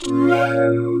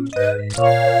Rodent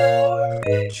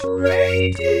Orange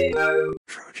Radio.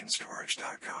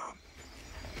 TrojanStorage.com.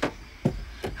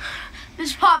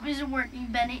 This pop isn't working,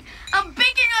 Benny. I'm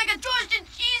baking like a toasted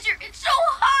cheese here. It's so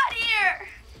hot here.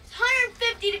 It's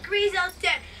 150 degrees out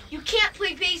there. You can't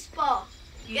play baseball.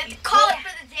 You have to call it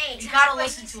for the day. You gotta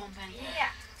listen to him, Benny. Yeah.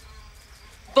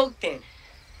 Vote then.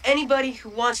 Anybody who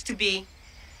wants to be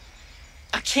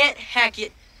a can't hack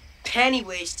it panty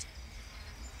waist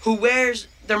who wears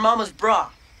their mama's bra,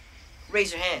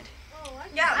 raise your hand.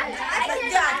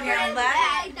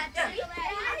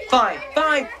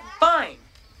 Fine.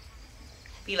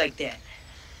 Be like that.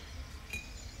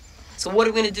 So what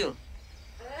are we gonna do?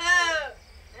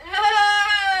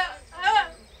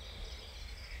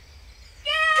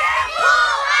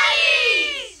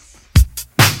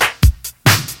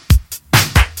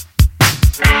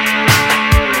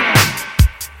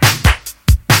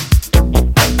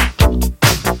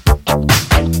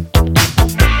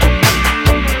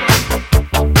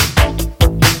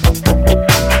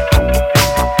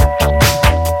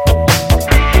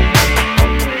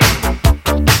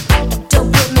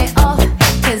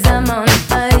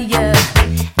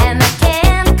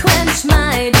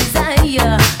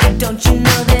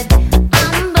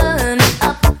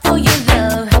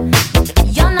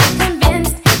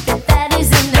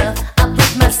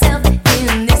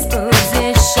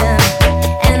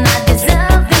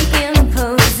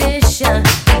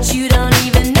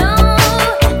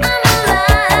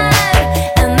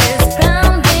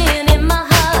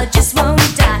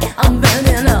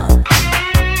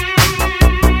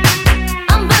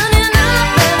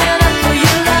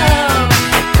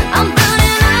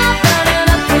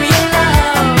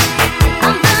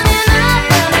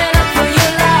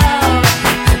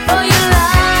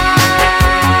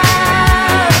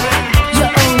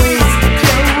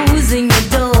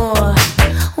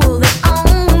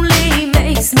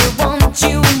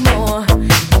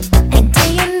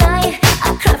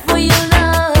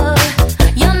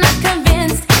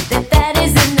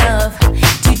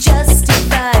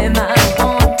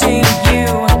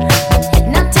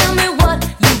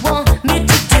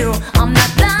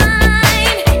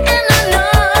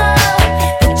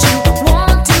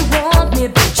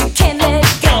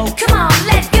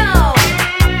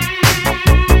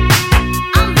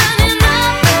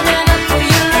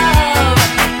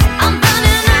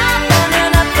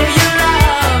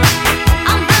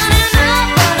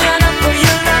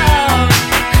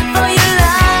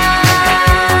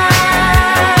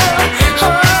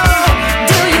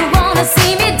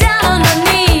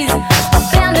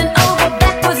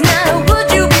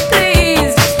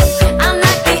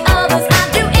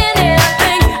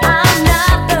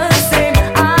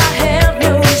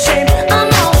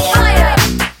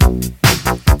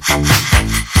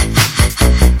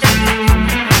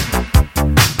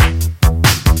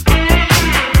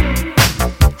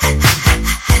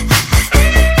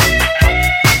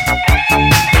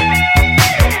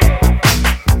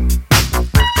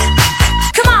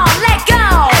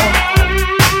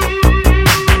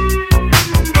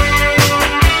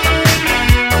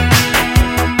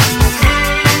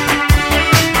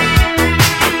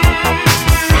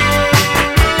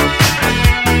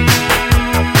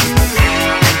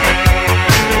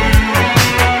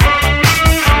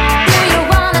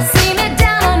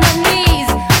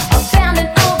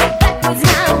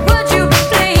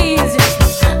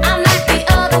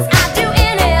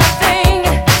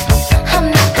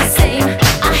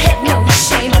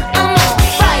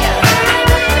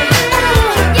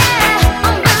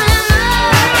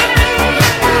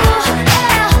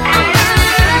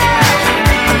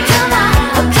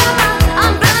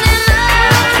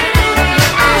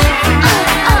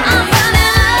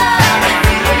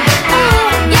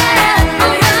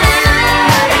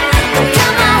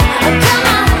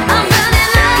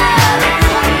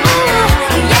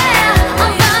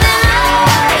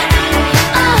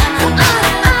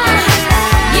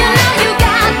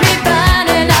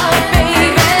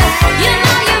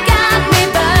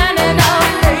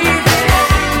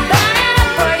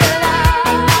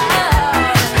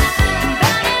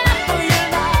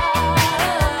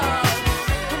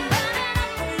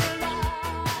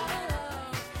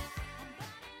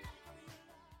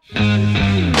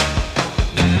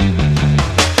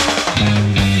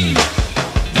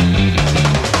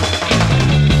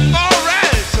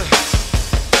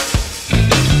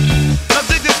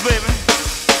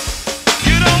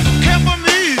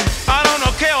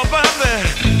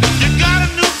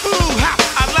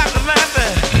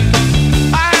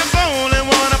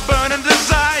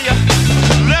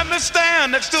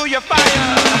 next to your fire.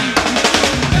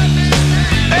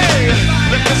 Hey,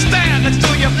 let me stand next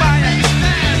to your fire.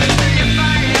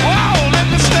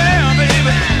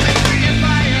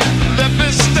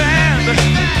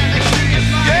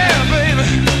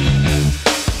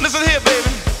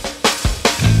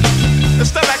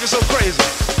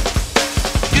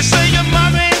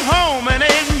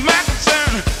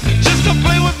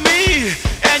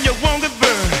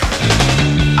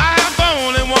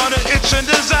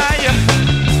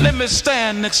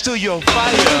 stand next to your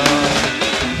fire.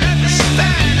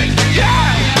 Stand,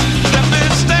 yeah. Let me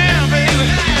stand, baby.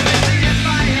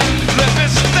 Let me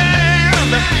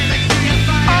stand.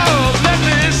 Oh, let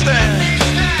me stand.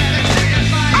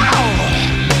 Oh,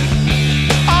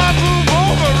 I'll move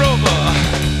over,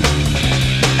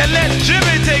 and let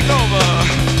Jimmy take over.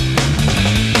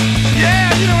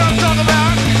 Yeah, you know what I'm talking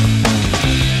about.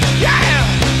 Yeah,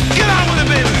 get on with it,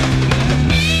 baby.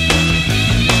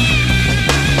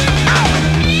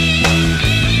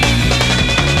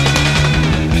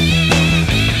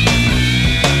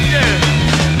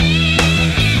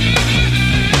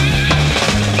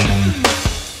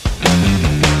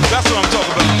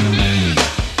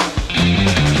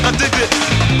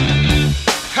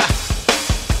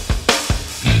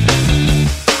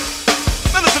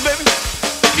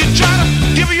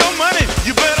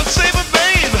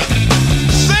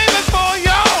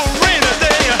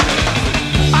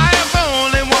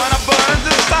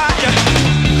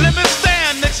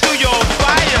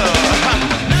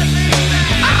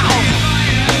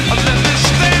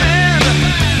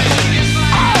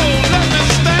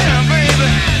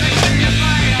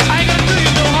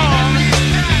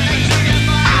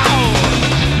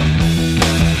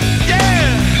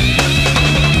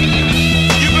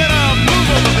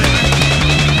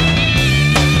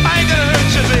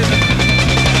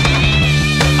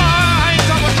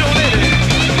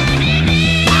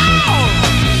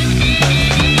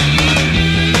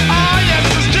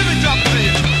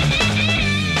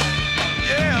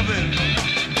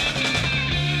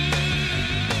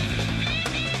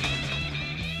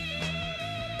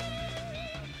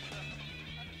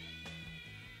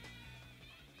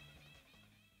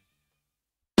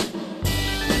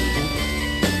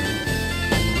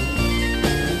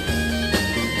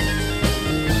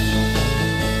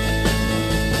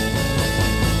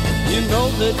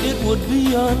 That it would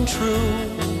be untrue.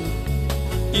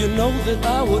 You know that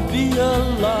I would be a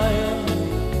liar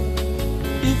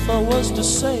if I was to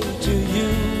say to you,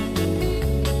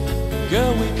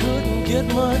 girl, we couldn't get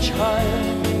much higher.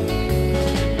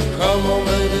 Come on,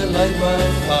 baby, light my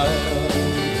fire.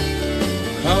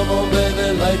 Come on, baby,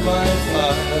 light my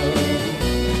fire.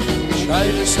 Try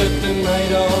to set the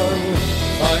night on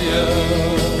fire.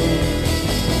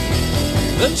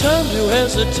 The time to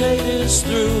hesitate is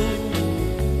through.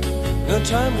 No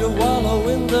time to wallow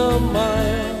in the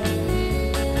mire.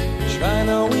 Try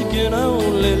now, we can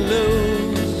only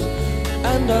lose,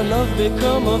 and our love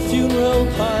become a funeral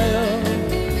pyre.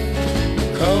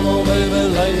 Come on, baby,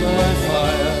 light my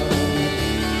fire.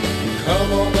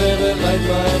 Come on, baby, light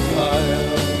my fire.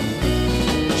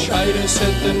 Try to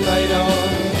set the night on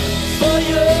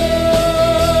fire.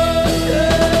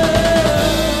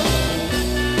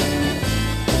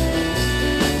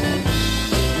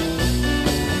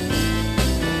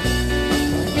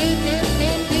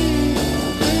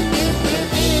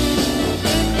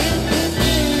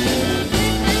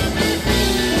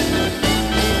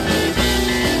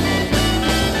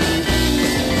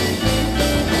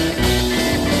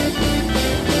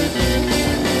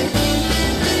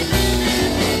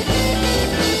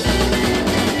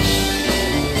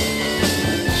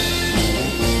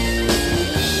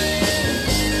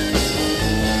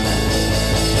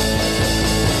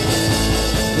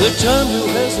 The time to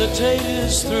hesitate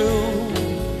is through.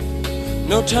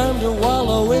 No time to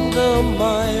wallow in the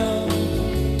mire.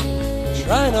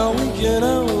 Try now, we can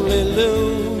only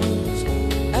lose,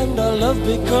 and our love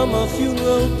become a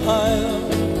funeral pyre.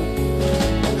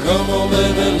 Come on,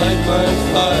 baby, light my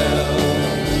fire.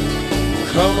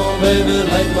 Come on, baby,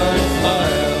 light my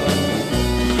fire.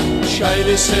 Try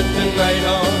to set the night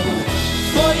on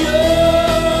fire.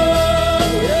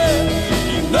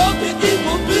 Know that it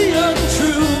will be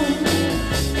untrue.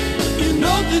 You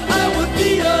know that I would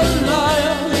be a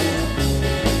liar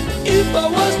if I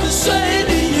was to say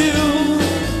to you,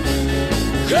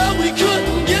 girl, we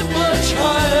couldn't get much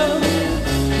higher.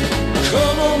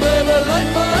 Come on, baby, light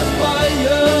my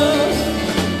fire.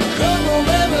 Come on,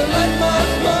 baby, light my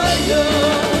fire.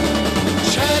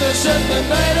 Try to set the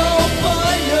night on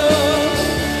fire.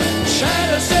 Try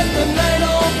to set the night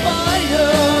on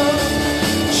fire.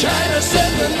 Try to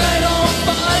set the night on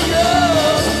fire.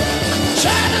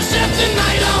 Try to set the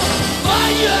night on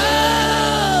fire.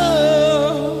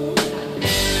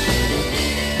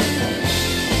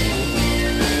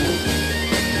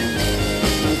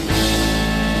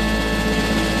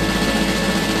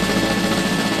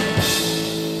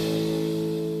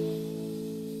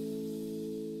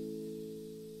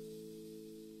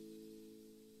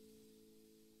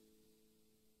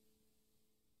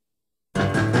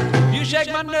 You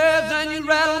shake my nerves and you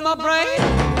rattle my brain.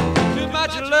 Flip my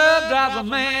much love drives a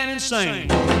man insane.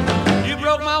 You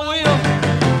broke my will,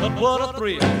 but what a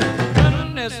thrill.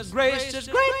 Goodness gracious,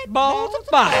 great balls of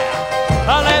fire.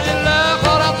 I let you love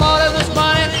what I thought it was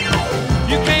funny.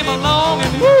 You came along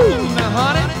and woo, now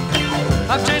honey,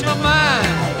 I've changed my mind.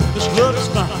 This love is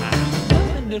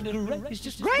fine. Goodness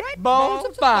gracious, great balls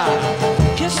of fire.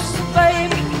 Kisses,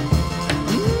 baby.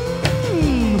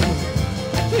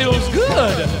 Feels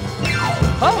good.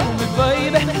 Hold me,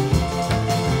 baby.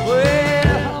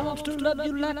 Well, I want to love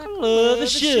you like I love you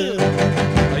should.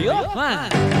 You're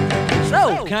fine,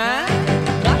 so kind.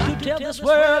 Got to tell this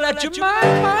world that you're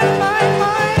mine, mine, mine,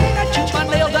 mine. I chew my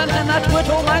nails down and I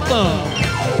twiddle my thumb.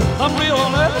 I'm real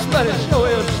nervous, but it sure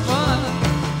is fun.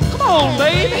 Come on,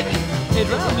 baby. It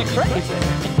drives me crazy.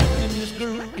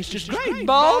 It's just great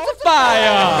balls of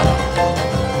fire.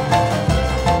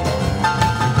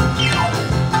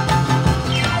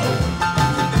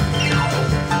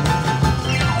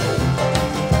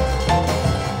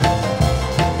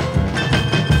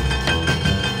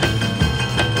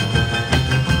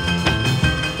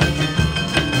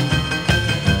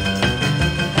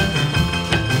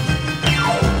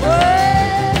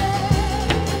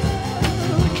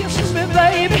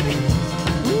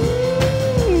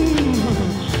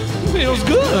 Feels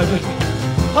good.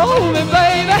 Hold me,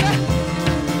 baby.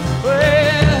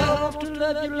 Well, I want to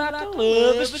love you like I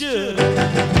love you should.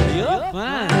 You're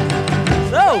fine,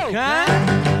 so kind.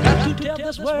 Got to tell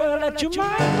this world that you're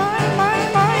mine, mine,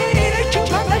 mine, mine. That you're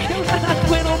my nails and I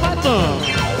twiddle my thumb.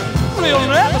 Real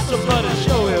nervous, but it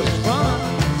sure is fun.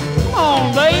 Come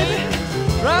on, baby,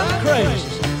 drive me crazy.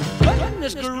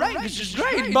 Goodness gracious,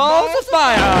 great balls of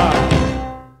fire.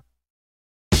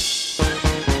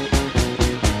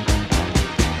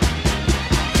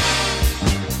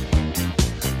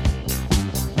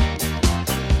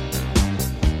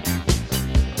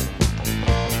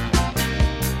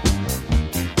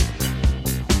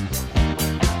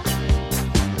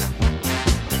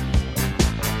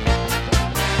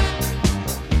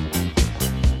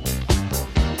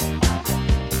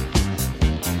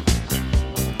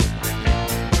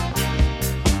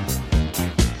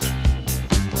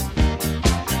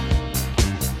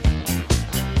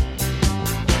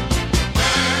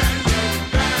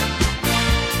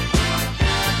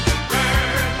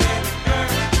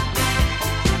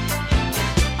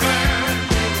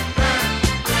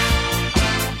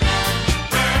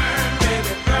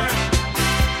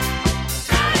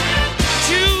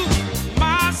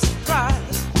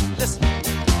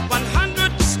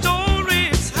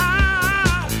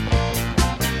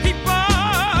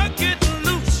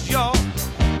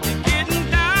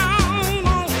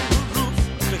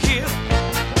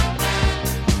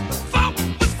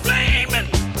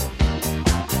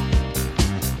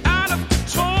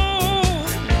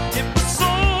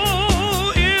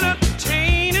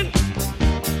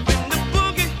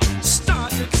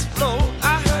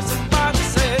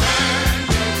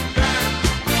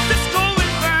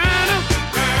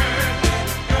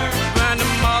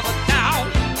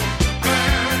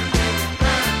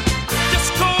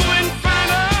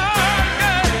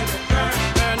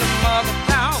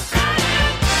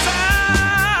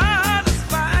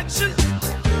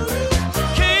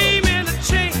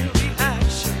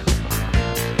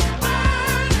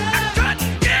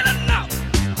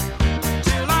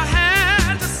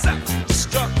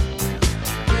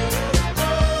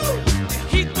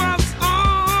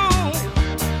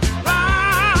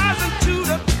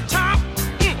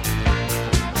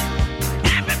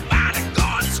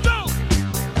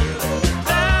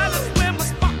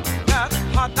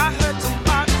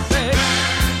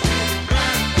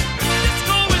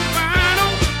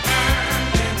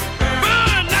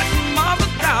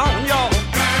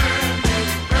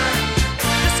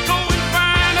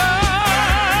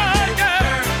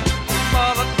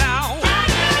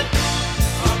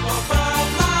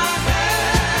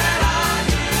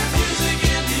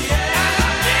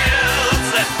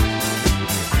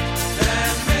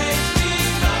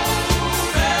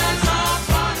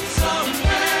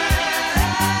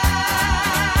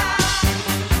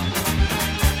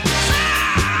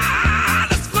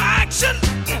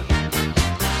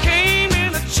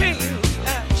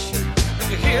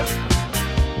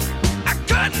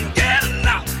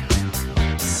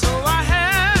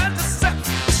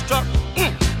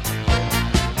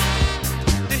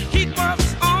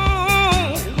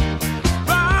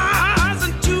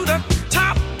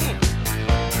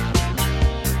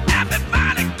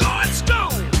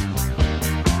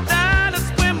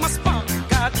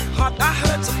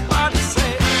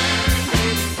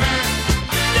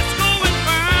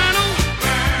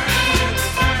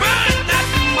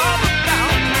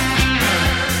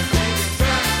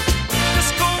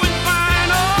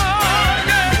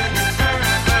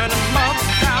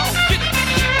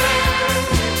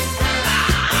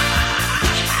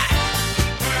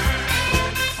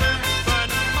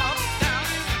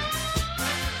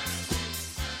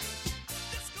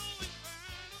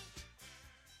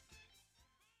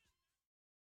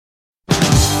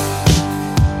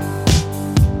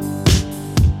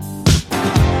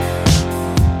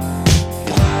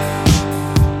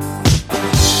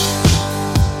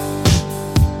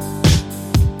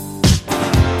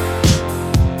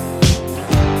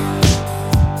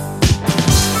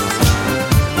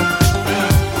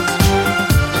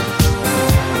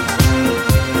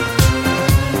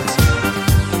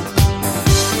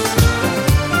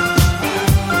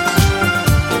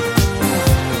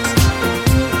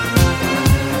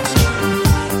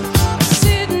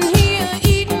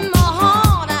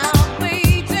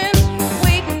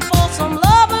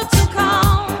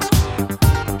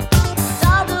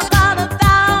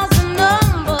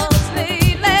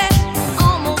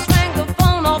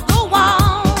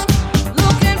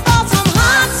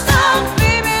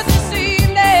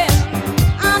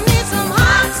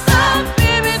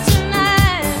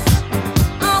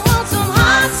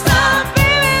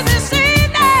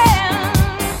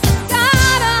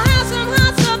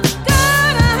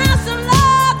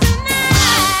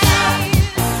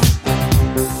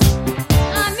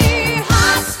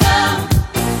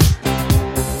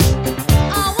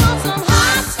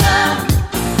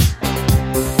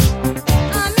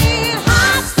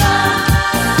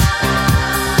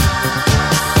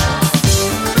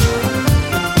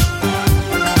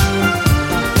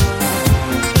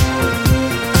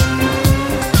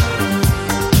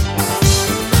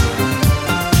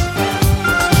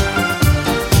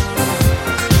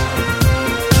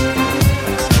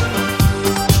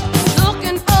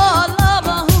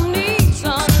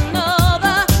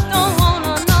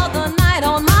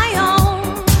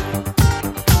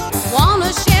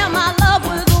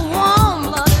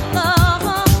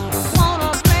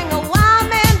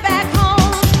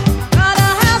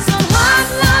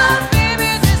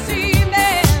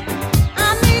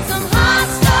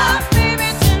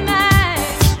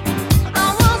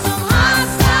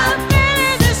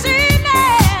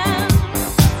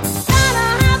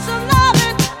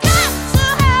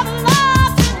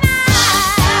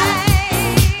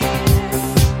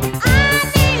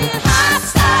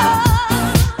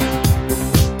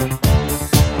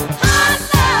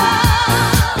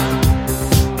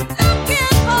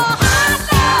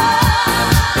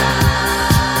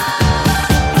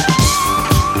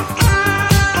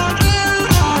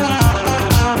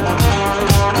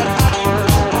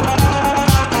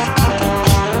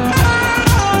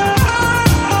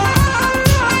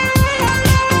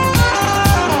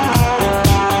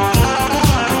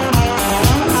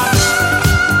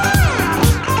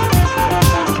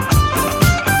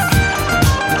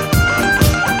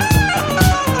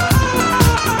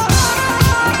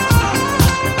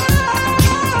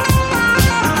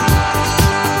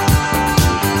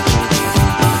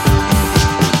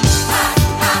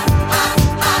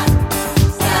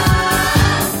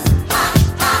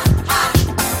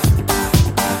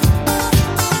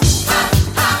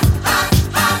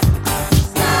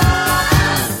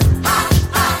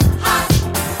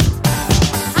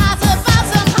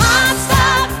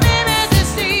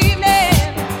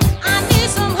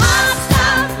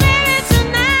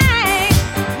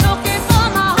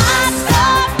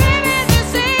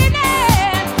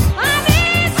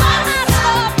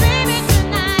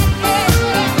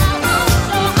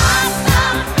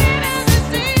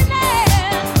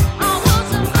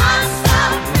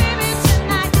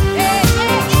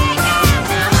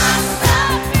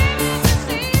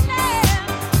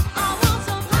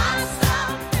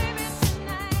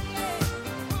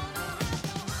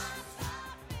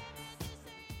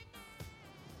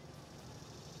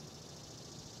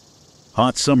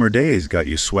 Hot summer days got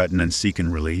you sweating and seeking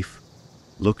relief?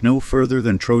 Look no further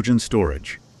than Trojan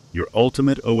Storage, your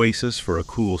ultimate oasis for a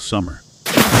cool summer.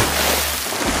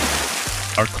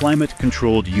 Our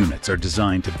climate-controlled units are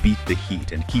designed to beat the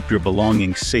heat and keep your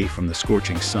belongings safe from the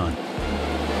scorching sun.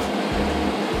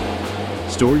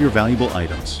 Store your valuable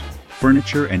items,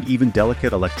 furniture, and even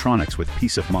delicate electronics with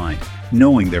peace of mind,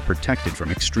 knowing they're protected from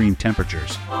extreme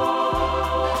temperatures.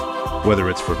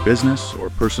 Whether it's for business or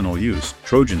personal use,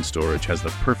 Trojan Storage has the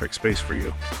perfect space for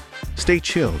you. Stay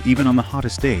chill even on the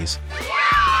hottest days.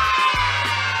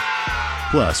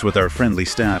 Plus, with our friendly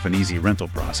staff and easy rental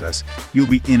process, you'll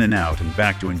be in and out and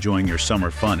back to enjoying your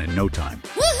summer fun in no time.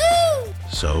 Woohoo!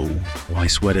 So, why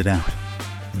sweat it out?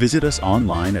 Visit us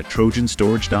online at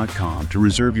trojanstorage.com to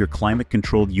reserve your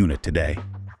climate-controlled unit today.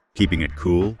 Keeping it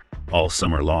cool all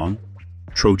summer long?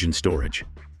 Trojan Storage.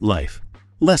 Life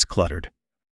less cluttered.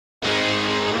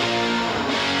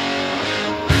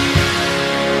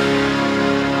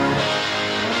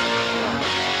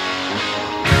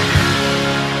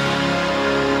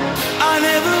 I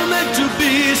never meant to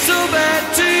be so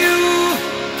bad to you.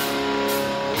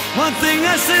 One thing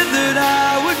I said that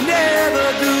I would never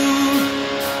do.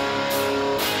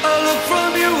 A look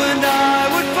from you and I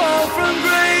would fall from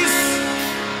grace,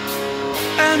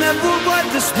 and that would wipe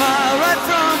the smile right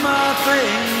from my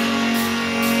face.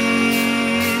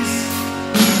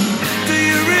 Do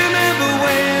you remember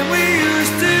when we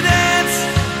used to dance,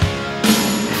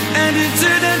 and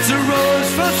incidents arose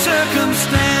from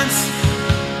circumstance?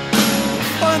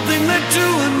 One thing led to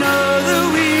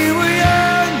another, we were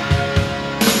young,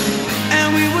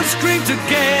 and we would scream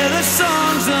together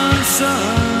songs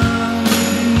unsung.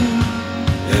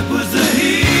 It was the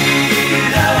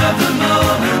heat of the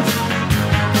moment,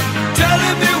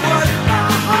 telling me what my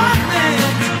heart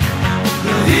meant.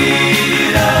 The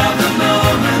heat of the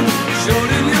moment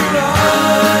showed in your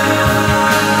eyes.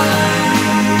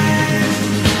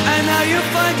 And now you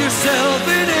find yourself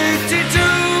in 82.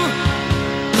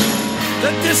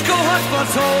 The disco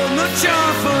hotspots hold no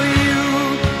charm for you.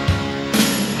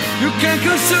 You can't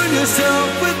concern yourself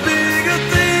with bigger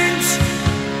things.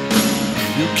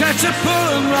 You catch a pull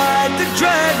and ride the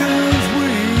dragon's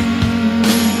wings.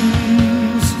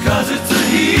 'Cause it's the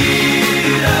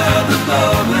heat of the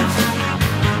moment.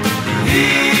 The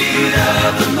heat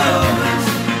of the moment.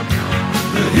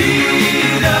 The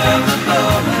heat of the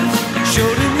moment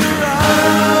showed in your eyes.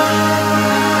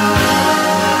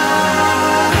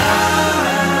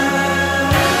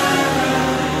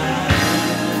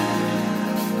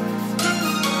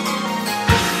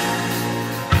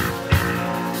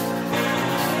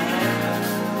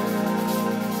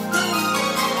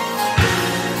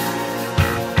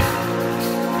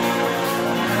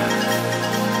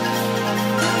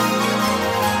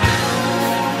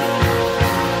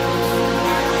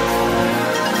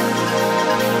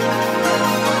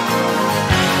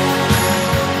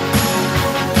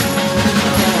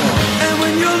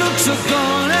 Are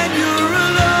gone and you're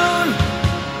alone.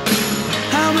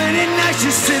 How many nights you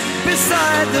sit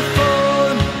beside the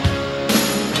phone?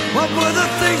 What were the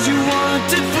things you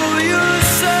wanted for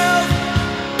yourself?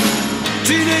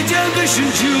 Teenage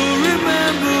ambitions you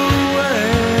remember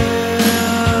well.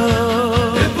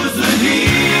 It was the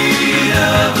heat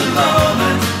of the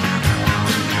moment,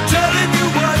 telling you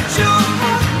what your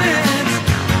heart meant.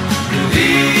 The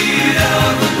heat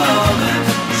of the moment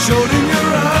showed in your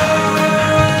eyes.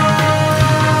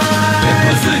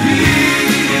 The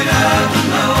heat of the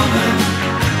moment,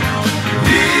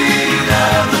 heat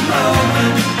of the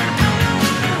moment,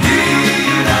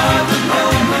 heat of the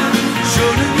moment,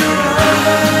 showed in your eyes.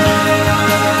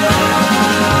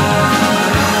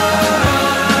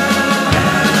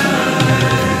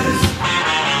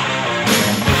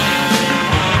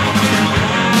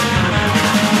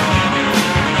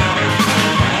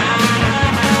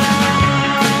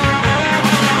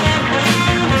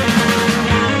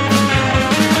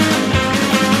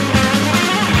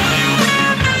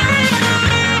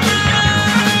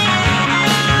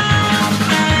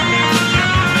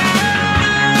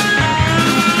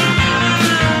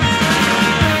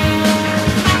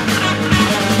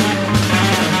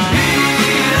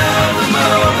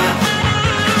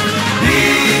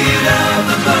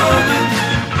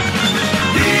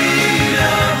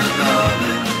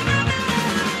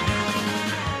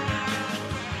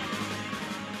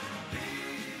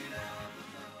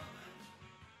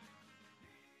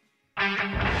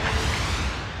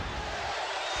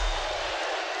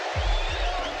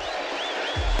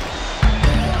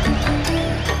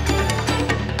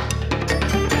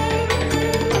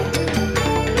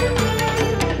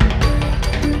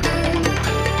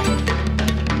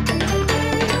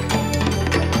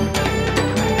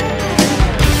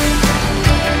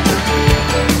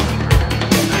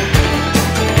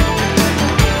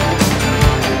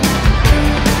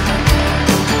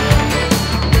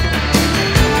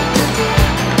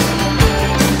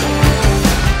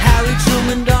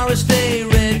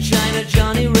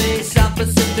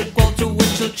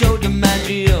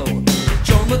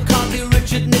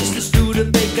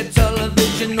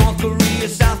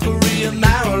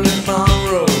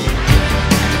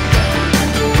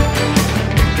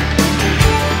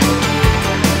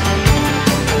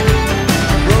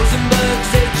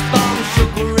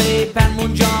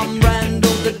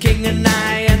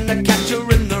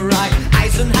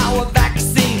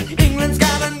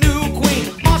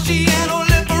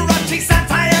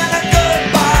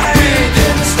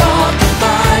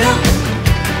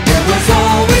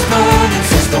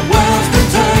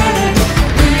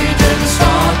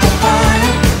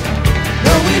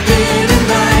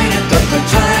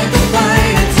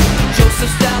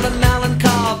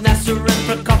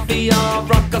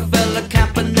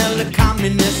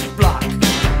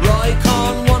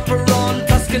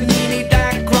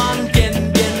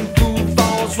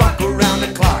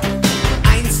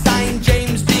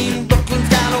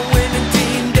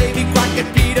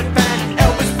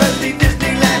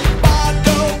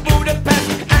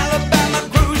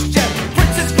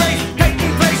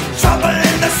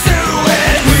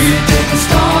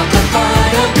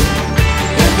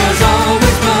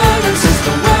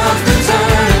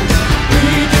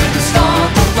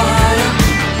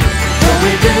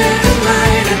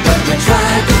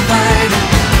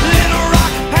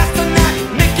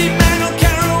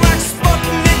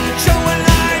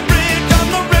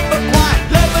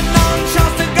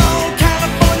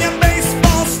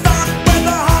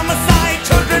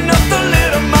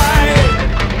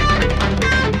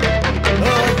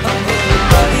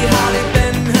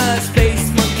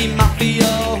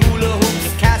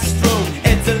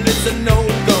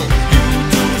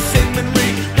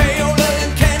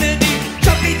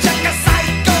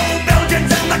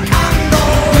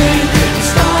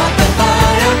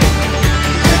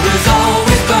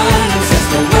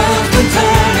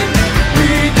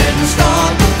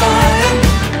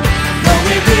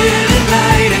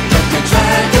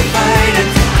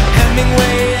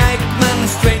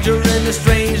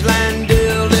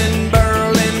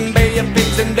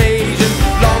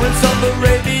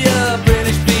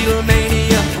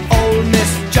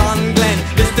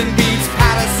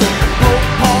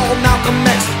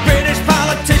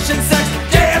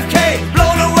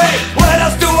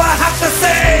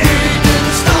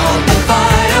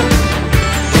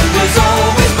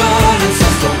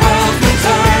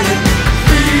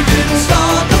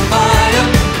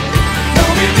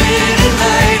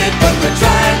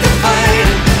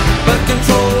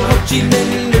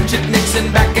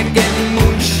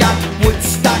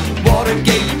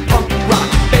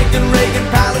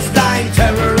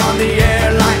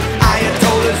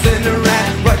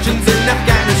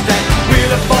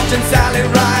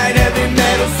 ride. Heavy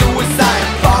metal suicide,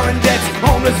 foreign debts,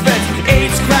 homeless vets,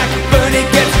 AIDS, crack, burning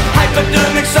gets,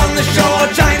 hypodermics on the shore,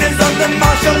 China's under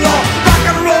martial law, rock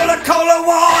and roll, cola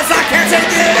wars, I can't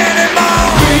take it anymore.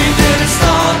 We didn't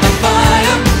start the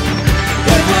fire,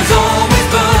 it was always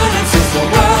burning since the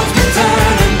world's been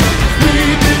turning. We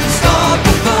didn't start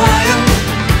the fire,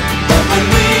 but when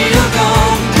we are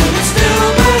gone, will it still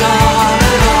burn on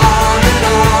and on and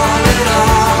on and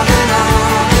on and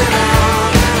on and on and on?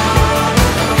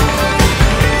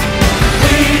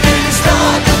 We didn't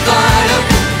start the fire,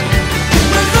 it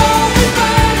was always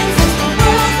burning since the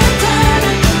world's been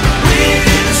turning. We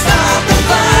didn't start the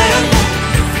fire,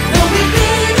 no we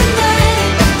didn't light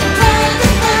it, but we tried to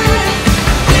fight it.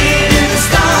 We didn't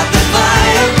start the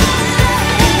fire,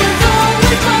 it was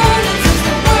always burning since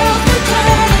the world's been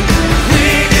turning. We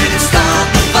didn't start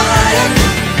the fire,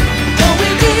 no we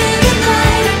didn't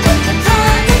light it, but we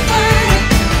tried to fight it.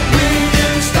 We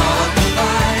didn't start the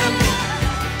fire,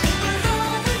 it was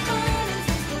always burning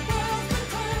since the world's been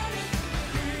turning.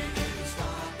 We didn't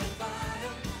start the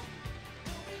fire,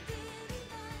 no we didn't light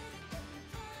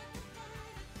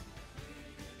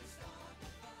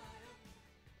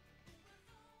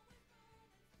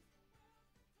it, but we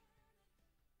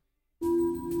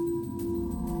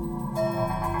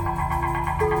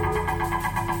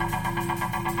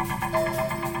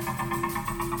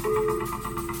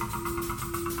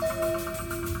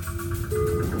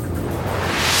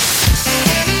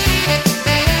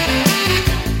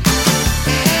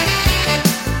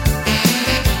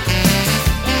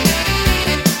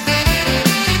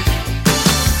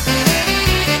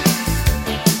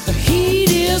The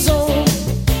heat is on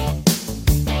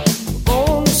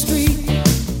the street,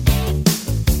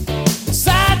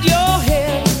 inside your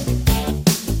head,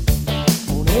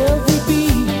 on every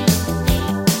beat,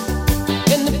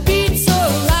 and the beat's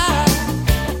alive,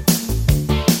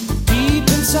 deep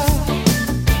inside.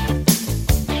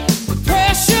 The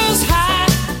pressure's high,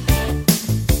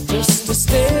 just to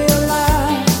stay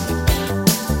alive,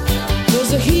 'cause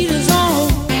the heat is on.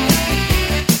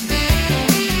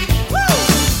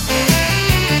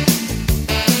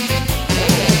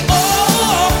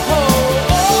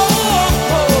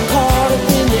 Caught up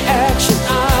in the action,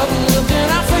 I've been looking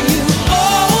out for you.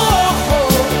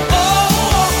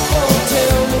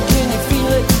 Tell me, can you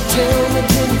feel it? Tell me,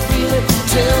 can you feel it?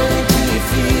 Tell me, can you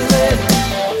feel it?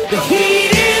 The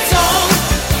heat is on.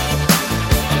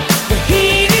 The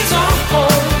heat is on.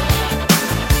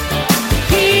 The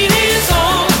heat is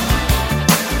on.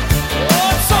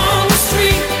 Oh, it's on the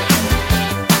street.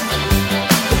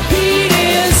 The heat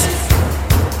is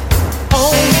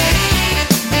on.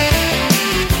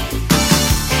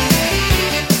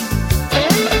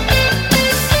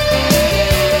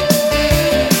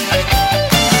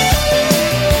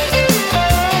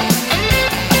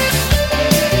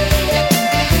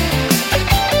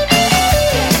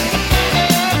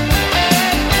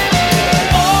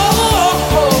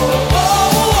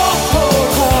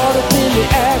 Caught up in the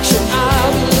action,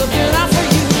 I'm looking out for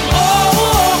you.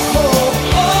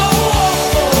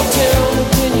 Tell me,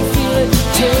 can you feel it?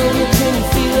 Tell me, can you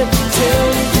feel it? Tell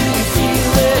me, can you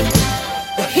feel it?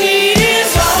 The heat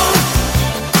is on.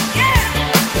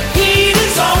 The heat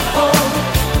is on.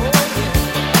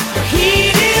 The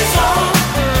heat is on.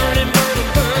 Burning, burning,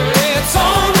 burning. It's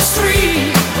on the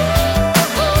street.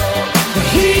 The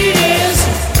heat is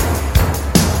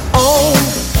on.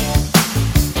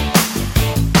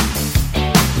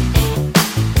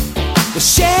 The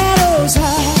shadows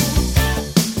hide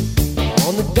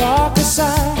on the darker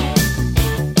side.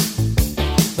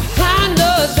 Behind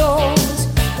the doors,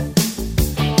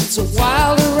 it's a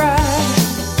wilder ride.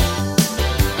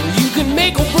 You can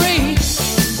make or break,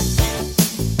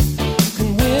 you can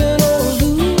win or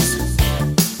lose.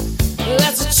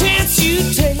 That's a chance you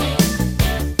take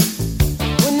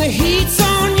when the heat's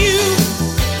on you,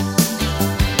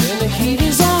 and the heat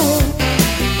is on.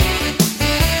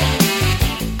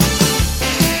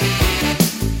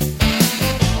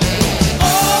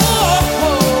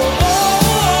 Oh,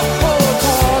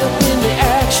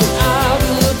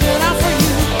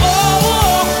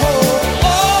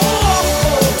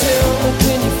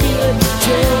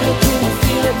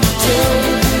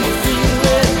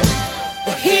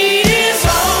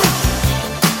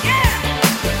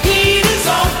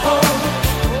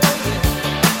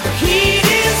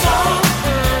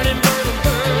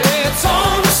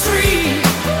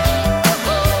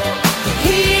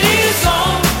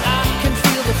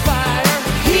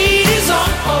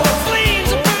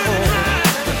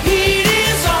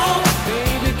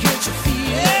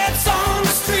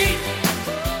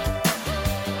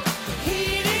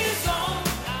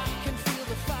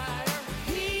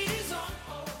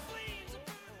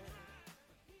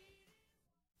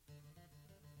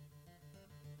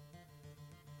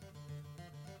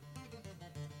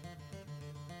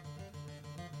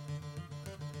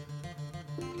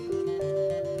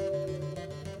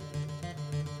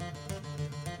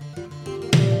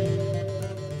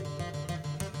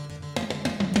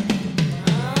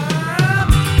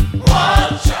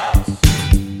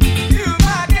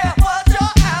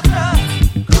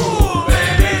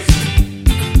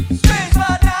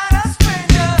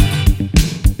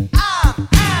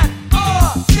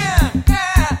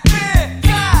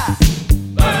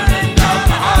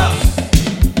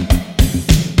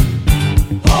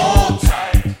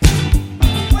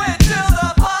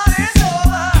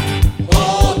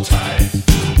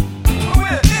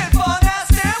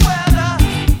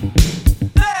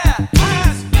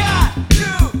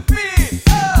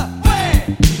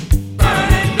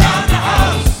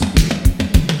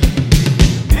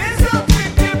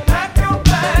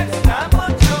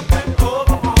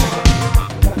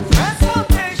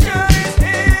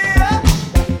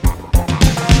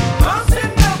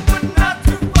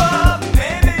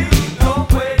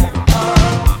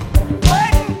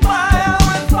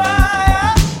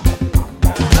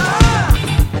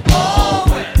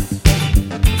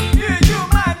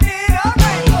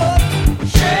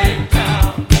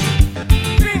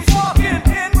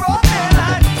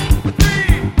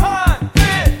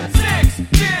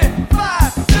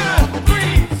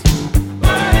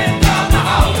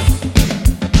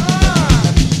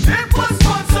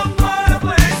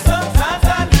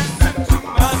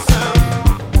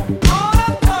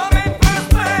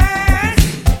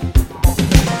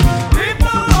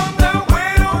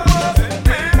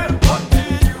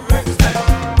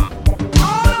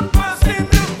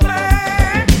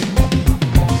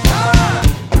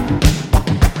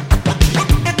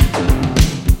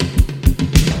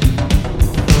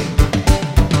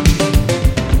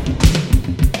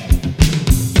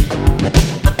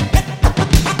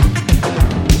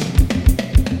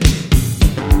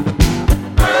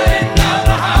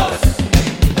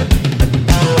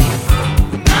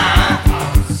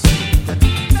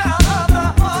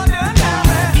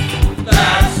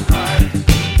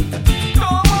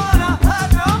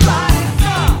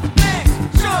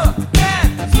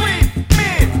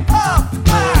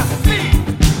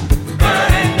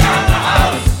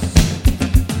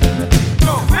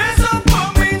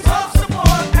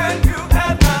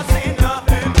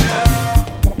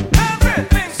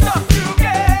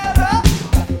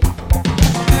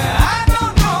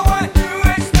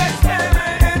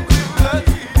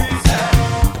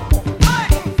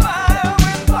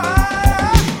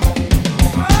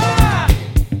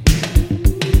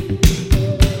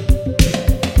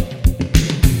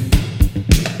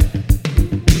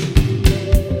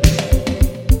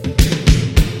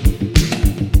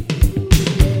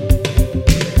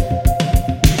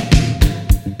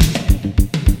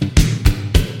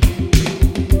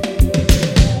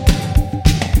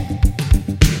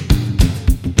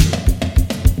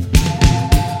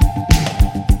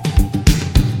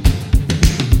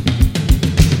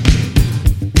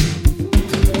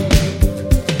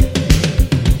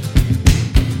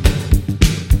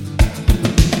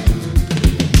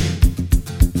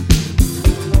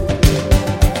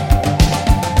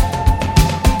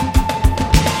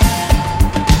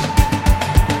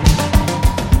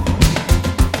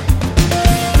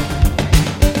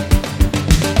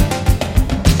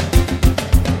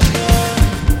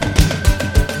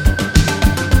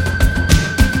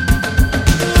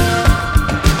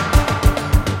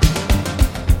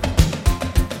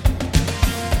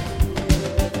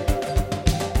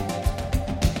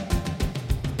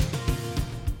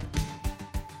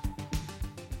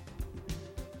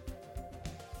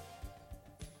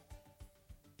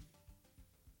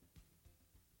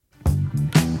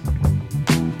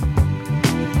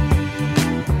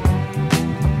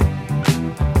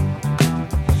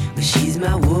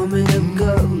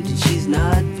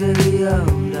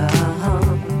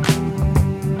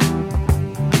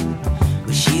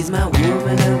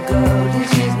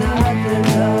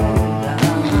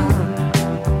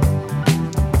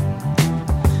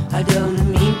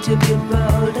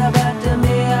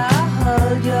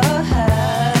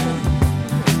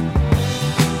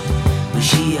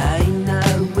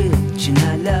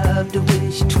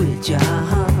 twitch,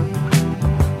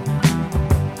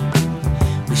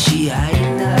 but she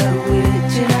ain't no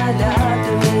witch, and I love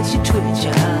the way she twitch,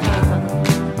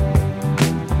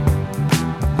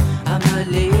 I'm a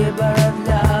labor of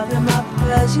love in my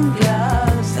Persian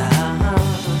gloves,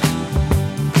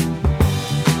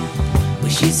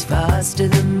 but she's faster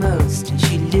than most, and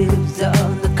she lives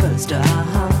on the coast,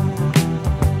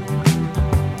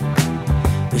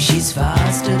 but she's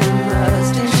faster than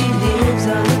most, and she lives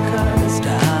on the coast,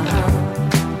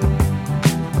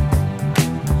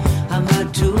 I'm a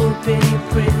two-penny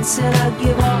prince, and I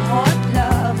give her hot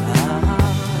love,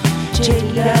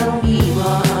 take down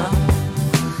Eva.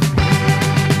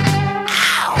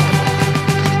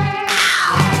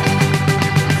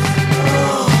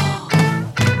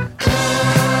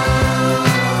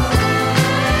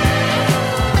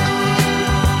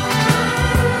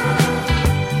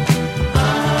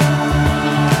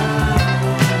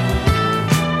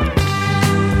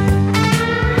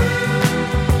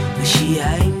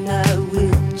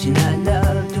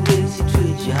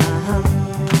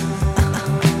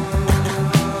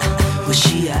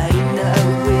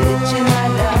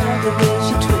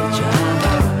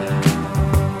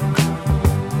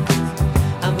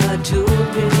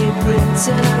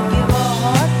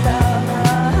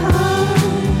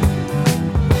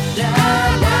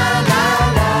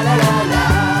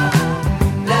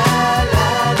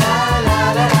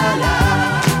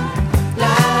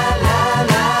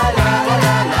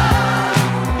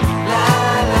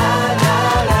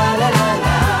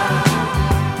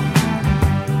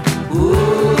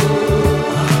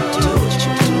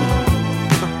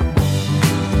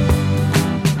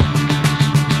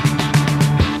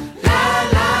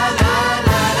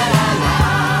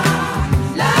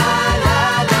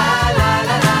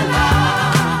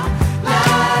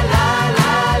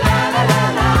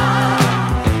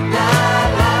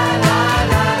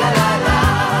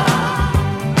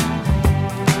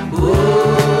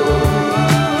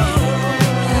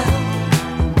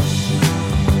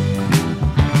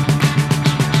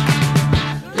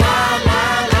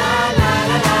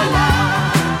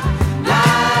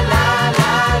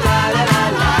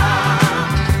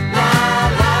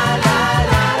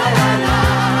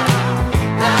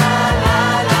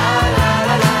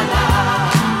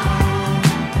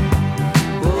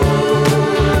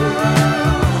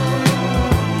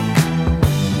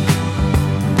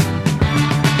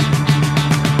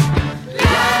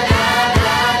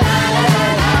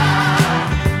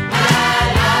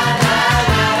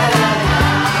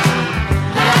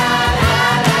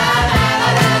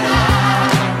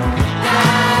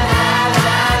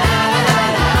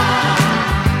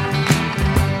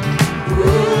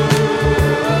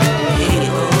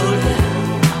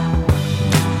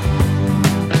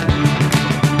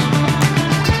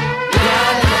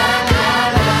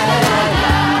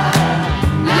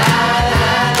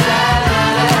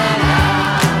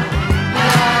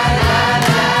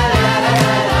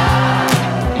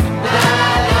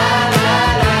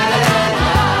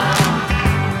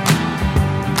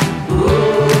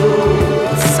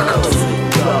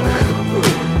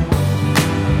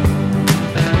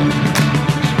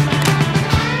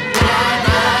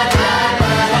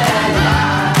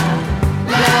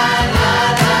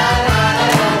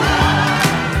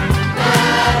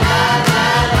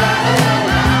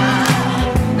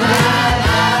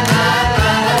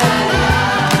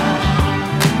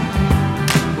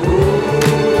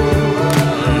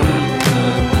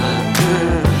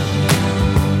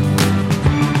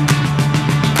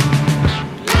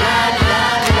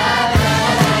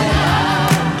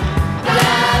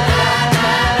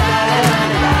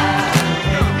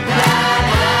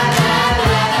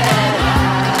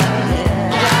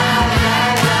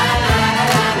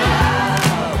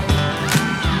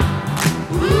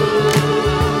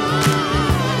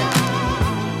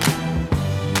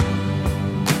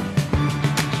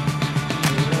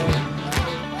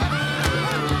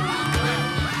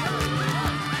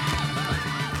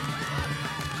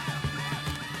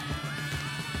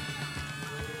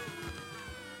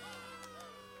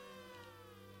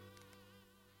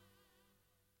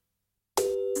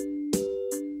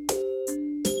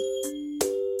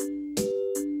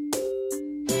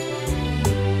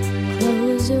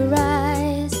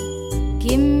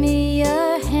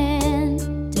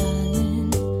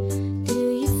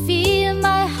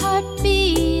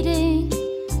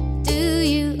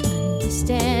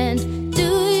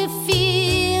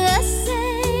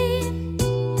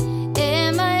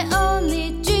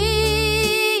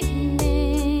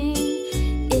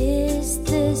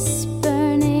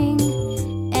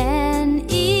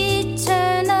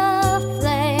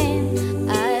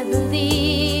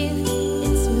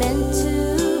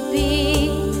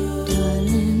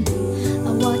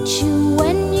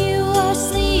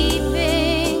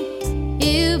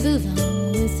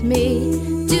 with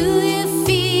me. Do you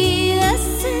feel the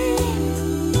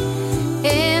same?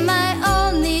 Am I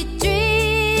only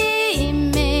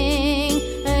dreaming,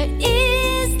 or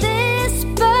is this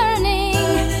burning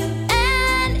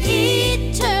an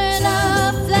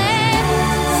eternal flame?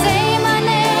 Say my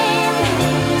name.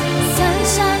 Sun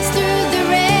shines through the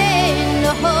rain.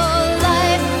 The whole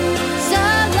life so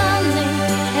lonely,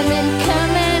 and then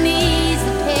come and ease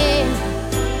the pain.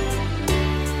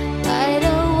 I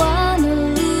don't wanna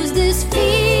lose this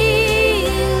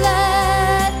feeling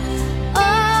at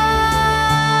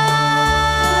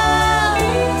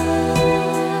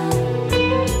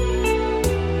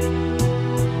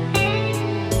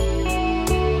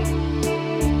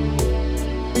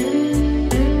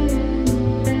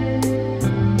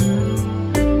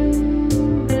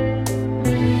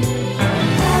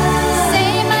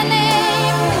Say my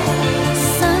name.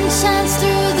 Sun shines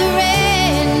through the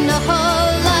rain. The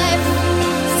whole life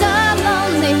so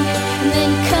lonely, and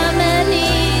then come and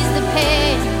ease the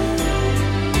pain.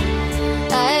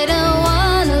 I don't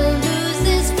wanna lose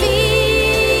this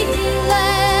feeling.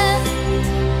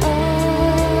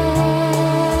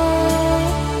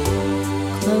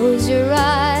 Close your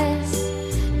eyes.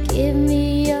 Give me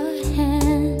your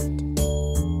hand.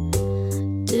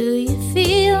 Do you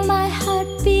feel my heart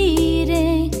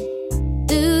beating?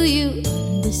 Do you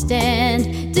understand?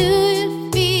 Do you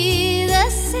feel the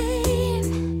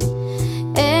same?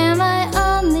 Am I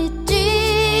only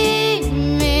dreaming,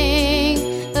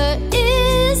 or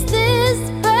is this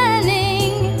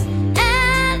burning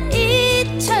an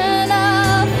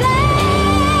eternal flame?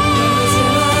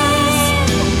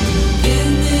 Give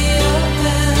me your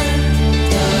hand,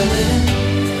 darling.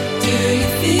 Do you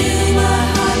feel my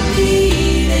heart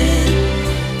beating?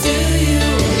 Do you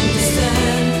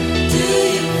understand? Do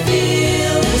you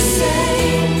feel the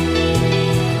same?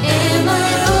 Am I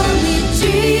only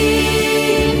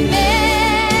dreaming?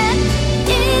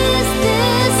 Is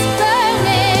this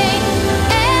burning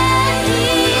an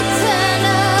eternal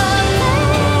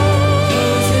flame?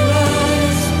 Close your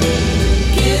eyes.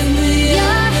 Give me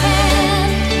your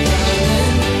hand,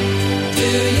 darling. Do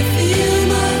you feel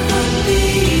my heart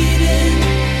beating?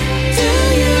 Do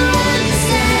you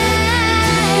understand?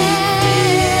 Do you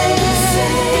feel the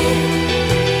same?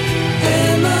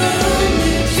 Am I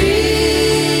only dreaming?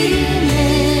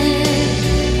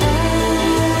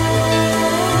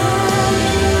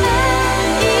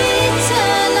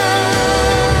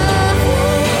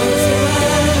 Close your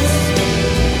eyes.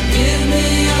 Give me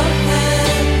your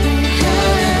hand,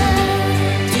 darling.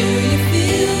 Do you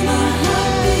feel my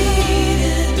heart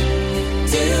beating?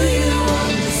 Do you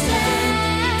understand?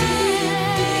 Do you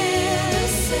feel the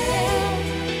same?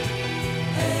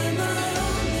 Am I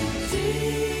only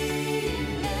dreaming?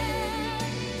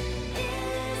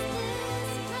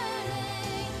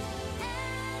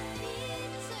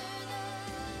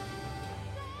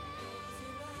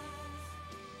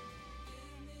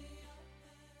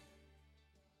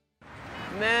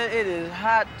 Man, it is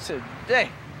hot today.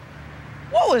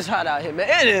 Whoa, it's hot out here, man.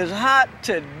 It is hot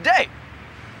today.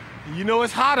 You know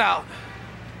it's hot out.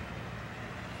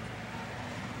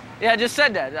 Yeah, I just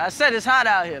said that. I said it's hot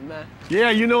out here, man. Yeah,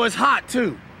 you know it's hot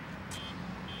too.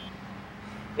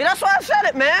 Yeah, that's why I said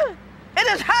it, man. It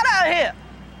is hot out here.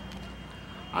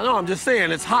 I know, I'm just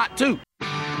saying it's hot too.